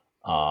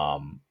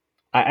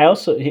 I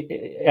also,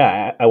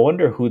 I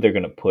wonder who they're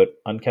going to put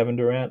on Kevin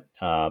Durant.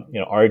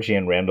 RJ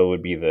and Randall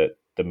would be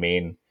the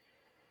main,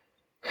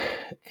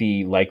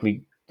 the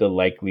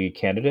likely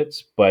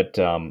candidates, but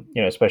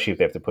especially if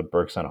they have to put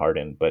Burks on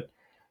Harden. But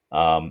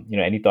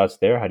any thoughts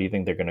there? How do you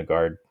think they're going to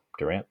guard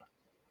Durant?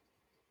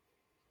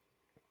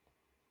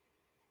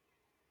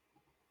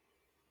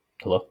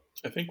 Hello?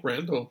 I think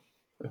Randall.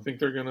 I think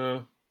they're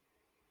gonna.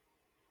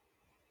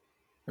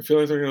 I feel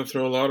like they're gonna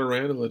throw a lot of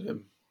Randall at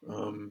him.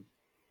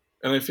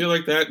 And I feel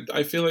like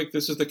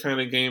this is the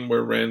kind of game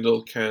where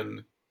Randall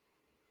can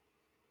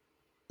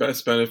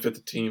best benefit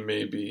the team,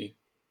 maybe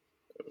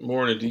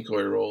more in a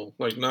decoy role,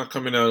 like not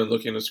coming out and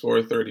looking to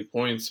score 30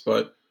 points,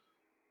 but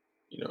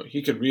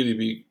he could really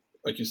be,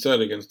 like you said,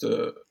 against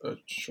a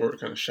short,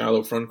 kind of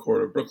shallow front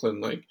court of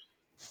Brooklyn. Like,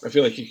 I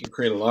feel like he can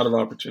create a lot of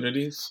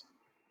opportunities,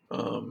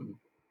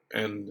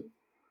 and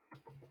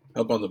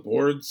help on the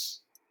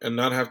boards, and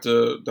not have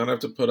to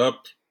put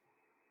up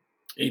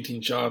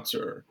 18 shots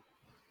or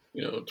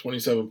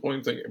 27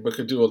 points, but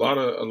could do a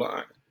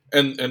lot,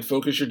 and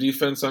focus your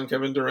defense on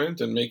Kevin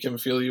Durant and make him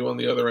feel you on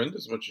the other end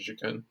as much as you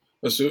can.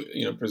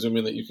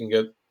 Presuming that you can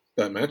get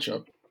that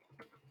matchup.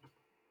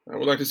 I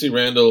would like to see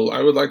Randall.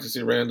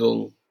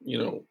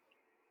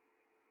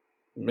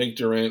 Make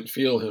Durant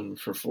feel him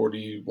for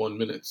 41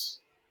 minutes.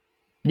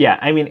 Yeah,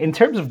 I mean, in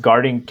terms of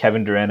guarding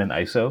Kevin Durant and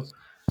ISO,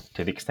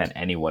 to the extent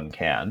anyone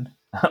can,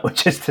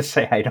 which is to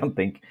say, I don't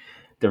think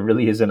there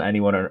really isn't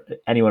anyone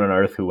on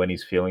earth who, when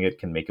he's feeling it,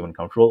 can make him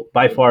uncomfortable.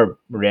 By far,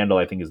 Randall,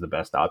 I think, is the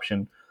best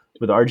option.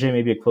 With RJ,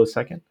 maybe a close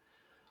second.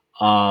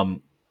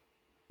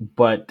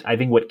 But I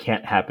think what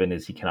can't happen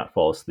is he cannot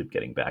fall asleep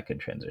getting back in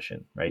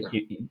transition, right?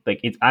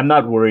 Yeah. I'm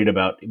not worried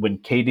about when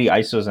KD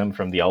ISOs him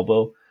from the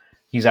elbow.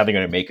 He's either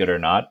going to make it or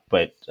not,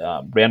 but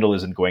Randall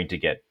isn't going to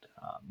get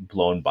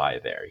blown by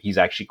there. He's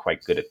actually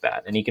quite good at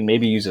that, and he can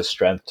maybe use his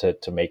strength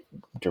to make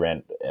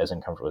Durant as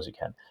uncomfortable as he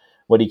can.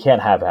 What he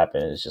can't have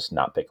happen is just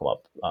not pick him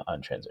up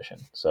on transition.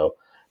 So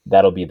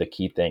that'll be the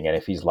key thing. And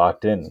if he's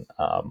locked in,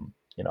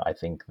 I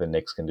think the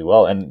Knicks can do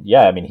well. And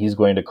yeah, I mean, he's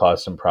going to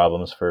cause some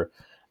problems for.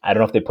 I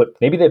don't know if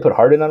maybe they put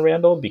Harden on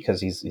Randall because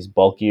he's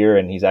bulkier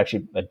and he's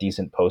actually a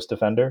decent post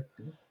defender.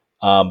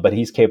 But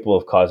he's capable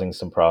of causing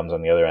some problems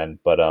on the other end.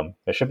 But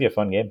it should be a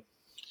fun game.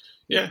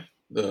 Yeah,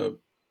 the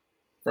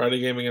Friday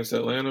game against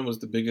Atlanta was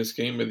the biggest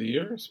game of the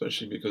year,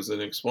 especially because the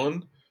Knicks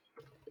won.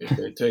 If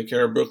they take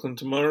care of Brooklyn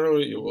tomorrow,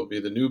 it will be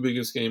the new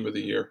biggest game of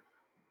the year.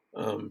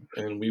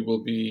 And we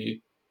will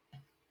be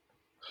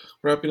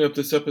wrapping up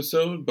this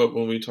episode. But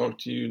when we talk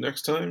to you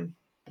next time,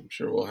 I'm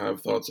sure we'll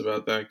have thoughts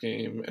about that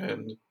game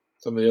and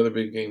some of the other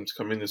big games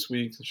coming this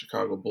week. The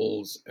Chicago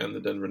Bulls and the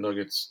Denver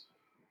Nuggets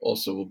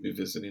also will be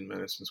visiting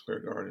Madison Square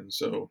Garden.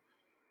 So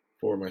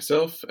for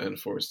myself and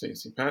for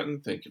Stacey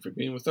Patton, thank you for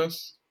being with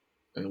us,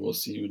 and we'll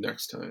see you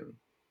next time.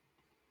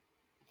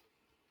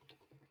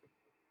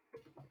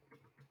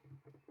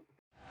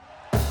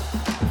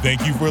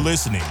 Thank you for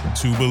listening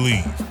to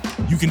Believe.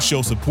 You can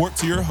show support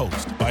to your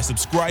host by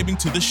subscribing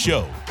to the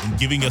show and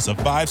giving us a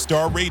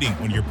 5-star rating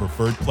on your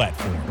preferred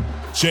platform.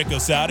 Check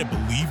us out at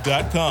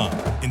Believe.com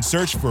and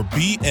search for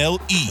BLEAV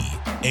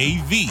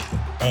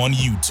on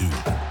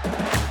YouTube.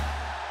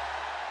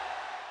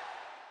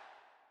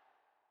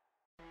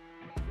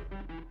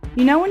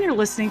 You know when you're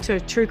listening to a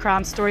true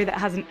crime story that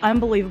has an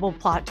unbelievable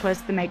plot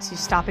twist that makes you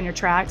stop in your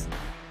tracks?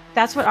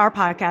 That's what our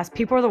podcast,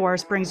 People Are the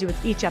Worst, brings you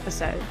with each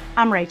episode.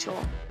 I'm Rachel.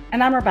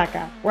 And I'm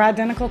Rebecca. We're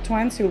identical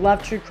twins who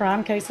love true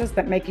crime cases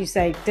that make you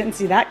say, didn't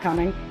see that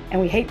coming,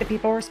 and we hate the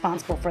people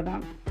responsible for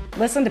them.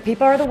 Listen to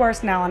People Are the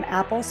Worst now on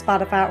Apple,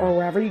 Spotify, or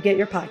wherever you get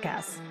your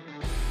podcasts.